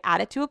service, I could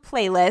add it to a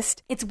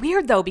playlist. It's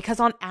weird though, because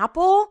on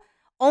Apple,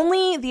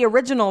 only the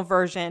original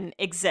version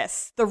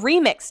exists. The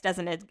remix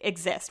doesn't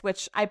exist,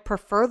 which I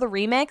prefer the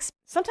remix.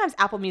 Sometimes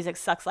Apple Music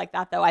sucks like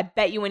that though. I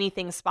bet you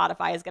anything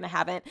Spotify is going to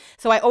have it.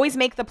 So I always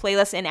make the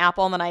playlist in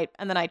Apple and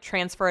then I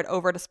transfer it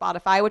over to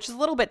Spotify, which is a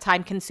little bit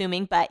time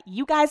consuming, but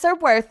you guys are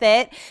worth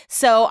it.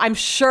 So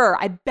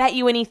I bet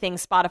you anything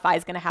Spotify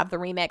is going to have the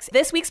remix.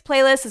 This week's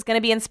playlist is going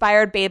to be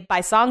inspired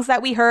by songs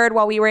that we heard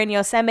while we were in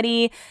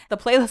Yosemite. The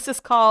playlist is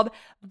called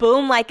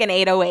Boom Like an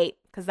 808.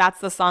 Because that's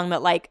the song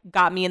that like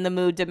got me in the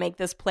mood to make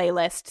this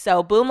playlist.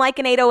 So Boom Like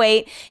an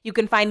 808. You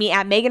can find me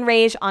at Megan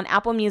Rage on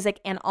Apple Music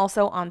and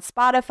also on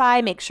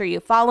Spotify. Make sure you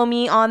follow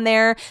me on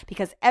there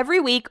because every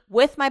week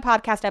with my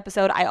podcast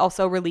episode, I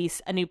also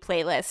release a new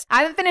playlist.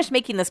 I haven't finished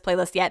making this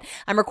playlist yet.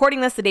 I'm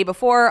recording this the day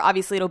before.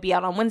 Obviously, it'll be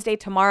out on Wednesday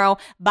tomorrow.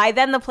 By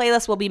then, the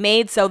playlist will be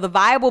made, so the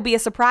vibe will be a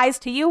surprise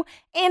to you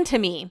and to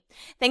me.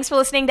 Thanks for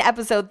listening to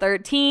episode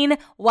 13.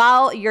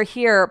 While you're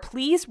here,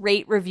 please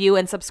rate, review,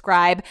 and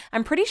subscribe.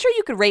 I'm pretty sure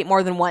you could rate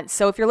more than once.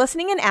 So if you're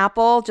listening in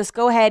Apple, just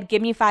go ahead,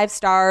 give me 5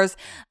 stars,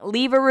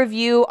 leave a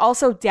review.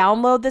 Also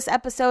download this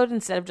episode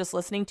instead of just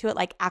listening to it,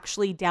 like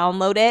actually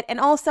download it, and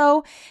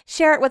also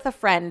share it with a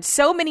friend.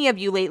 So many of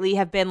you lately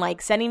have been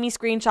like sending me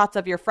screenshots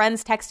of your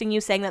friends texting you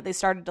saying that they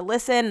started to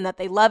listen and that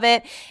they love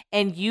it.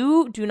 And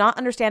you do not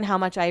understand how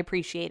much I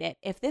appreciate it.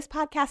 If this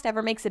podcast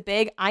ever makes it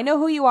big, I know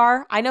who you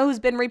are. I know who's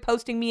been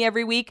reposting me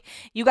every week.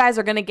 You guys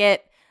are going to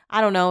get,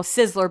 I don't know,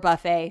 Sizzler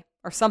buffet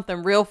or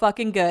something real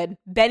fucking good.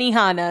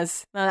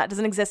 Benihana's. No, that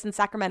doesn't exist in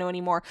Sacramento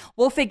anymore.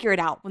 We'll figure it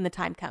out when the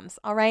time comes,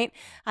 all right?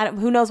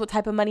 Who knows what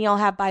type of money I'll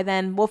have by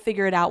then. We'll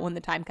figure it out when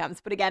the time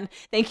comes. But again,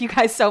 thank you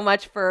guys so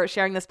much for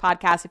sharing this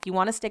podcast. If you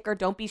want a sticker,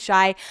 don't be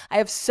shy. I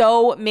have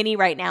so many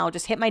right now.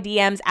 Just hit my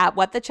DMs at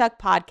What the Chuck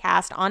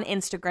Podcast on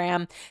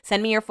Instagram.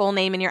 Send me your full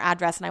name and your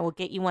address, and I will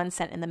get you one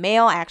sent in the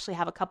mail. I actually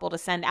have a couple to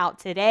send out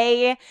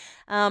today.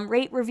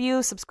 Rate,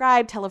 review,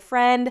 subscribe, tell a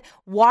friend.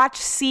 Watch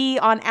C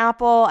on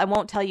Apple. I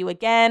won't tell you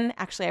again.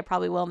 Actually, I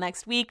probably will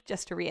next week,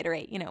 just to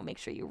reiterate, make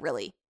sure you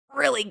really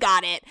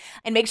got it.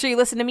 And make sure you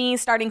listen to me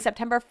starting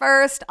September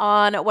 1st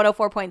on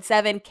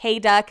 104.7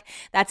 K-Duck.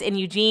 That's in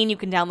Eugene. You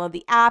can download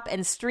the app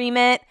and stream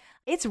it.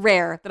 It's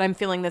rare that I'm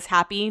feeling this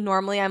happy.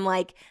 Normally, I'm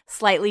like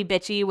slightly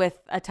bitchy with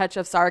a touch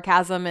of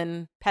sarcasm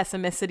and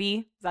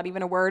pessimisticity. Is that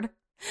even a word?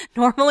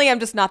 Normally, I'm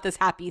just not this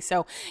happy.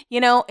 So,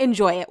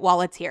 enjoy it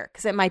while it's here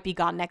because it might be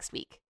gone next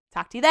week.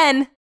 Talk to you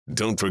then.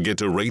 Don't forget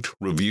to rate,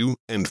 review,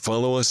 and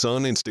follow us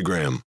on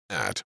Instagram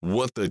at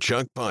What the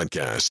Chuck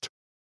Podcast.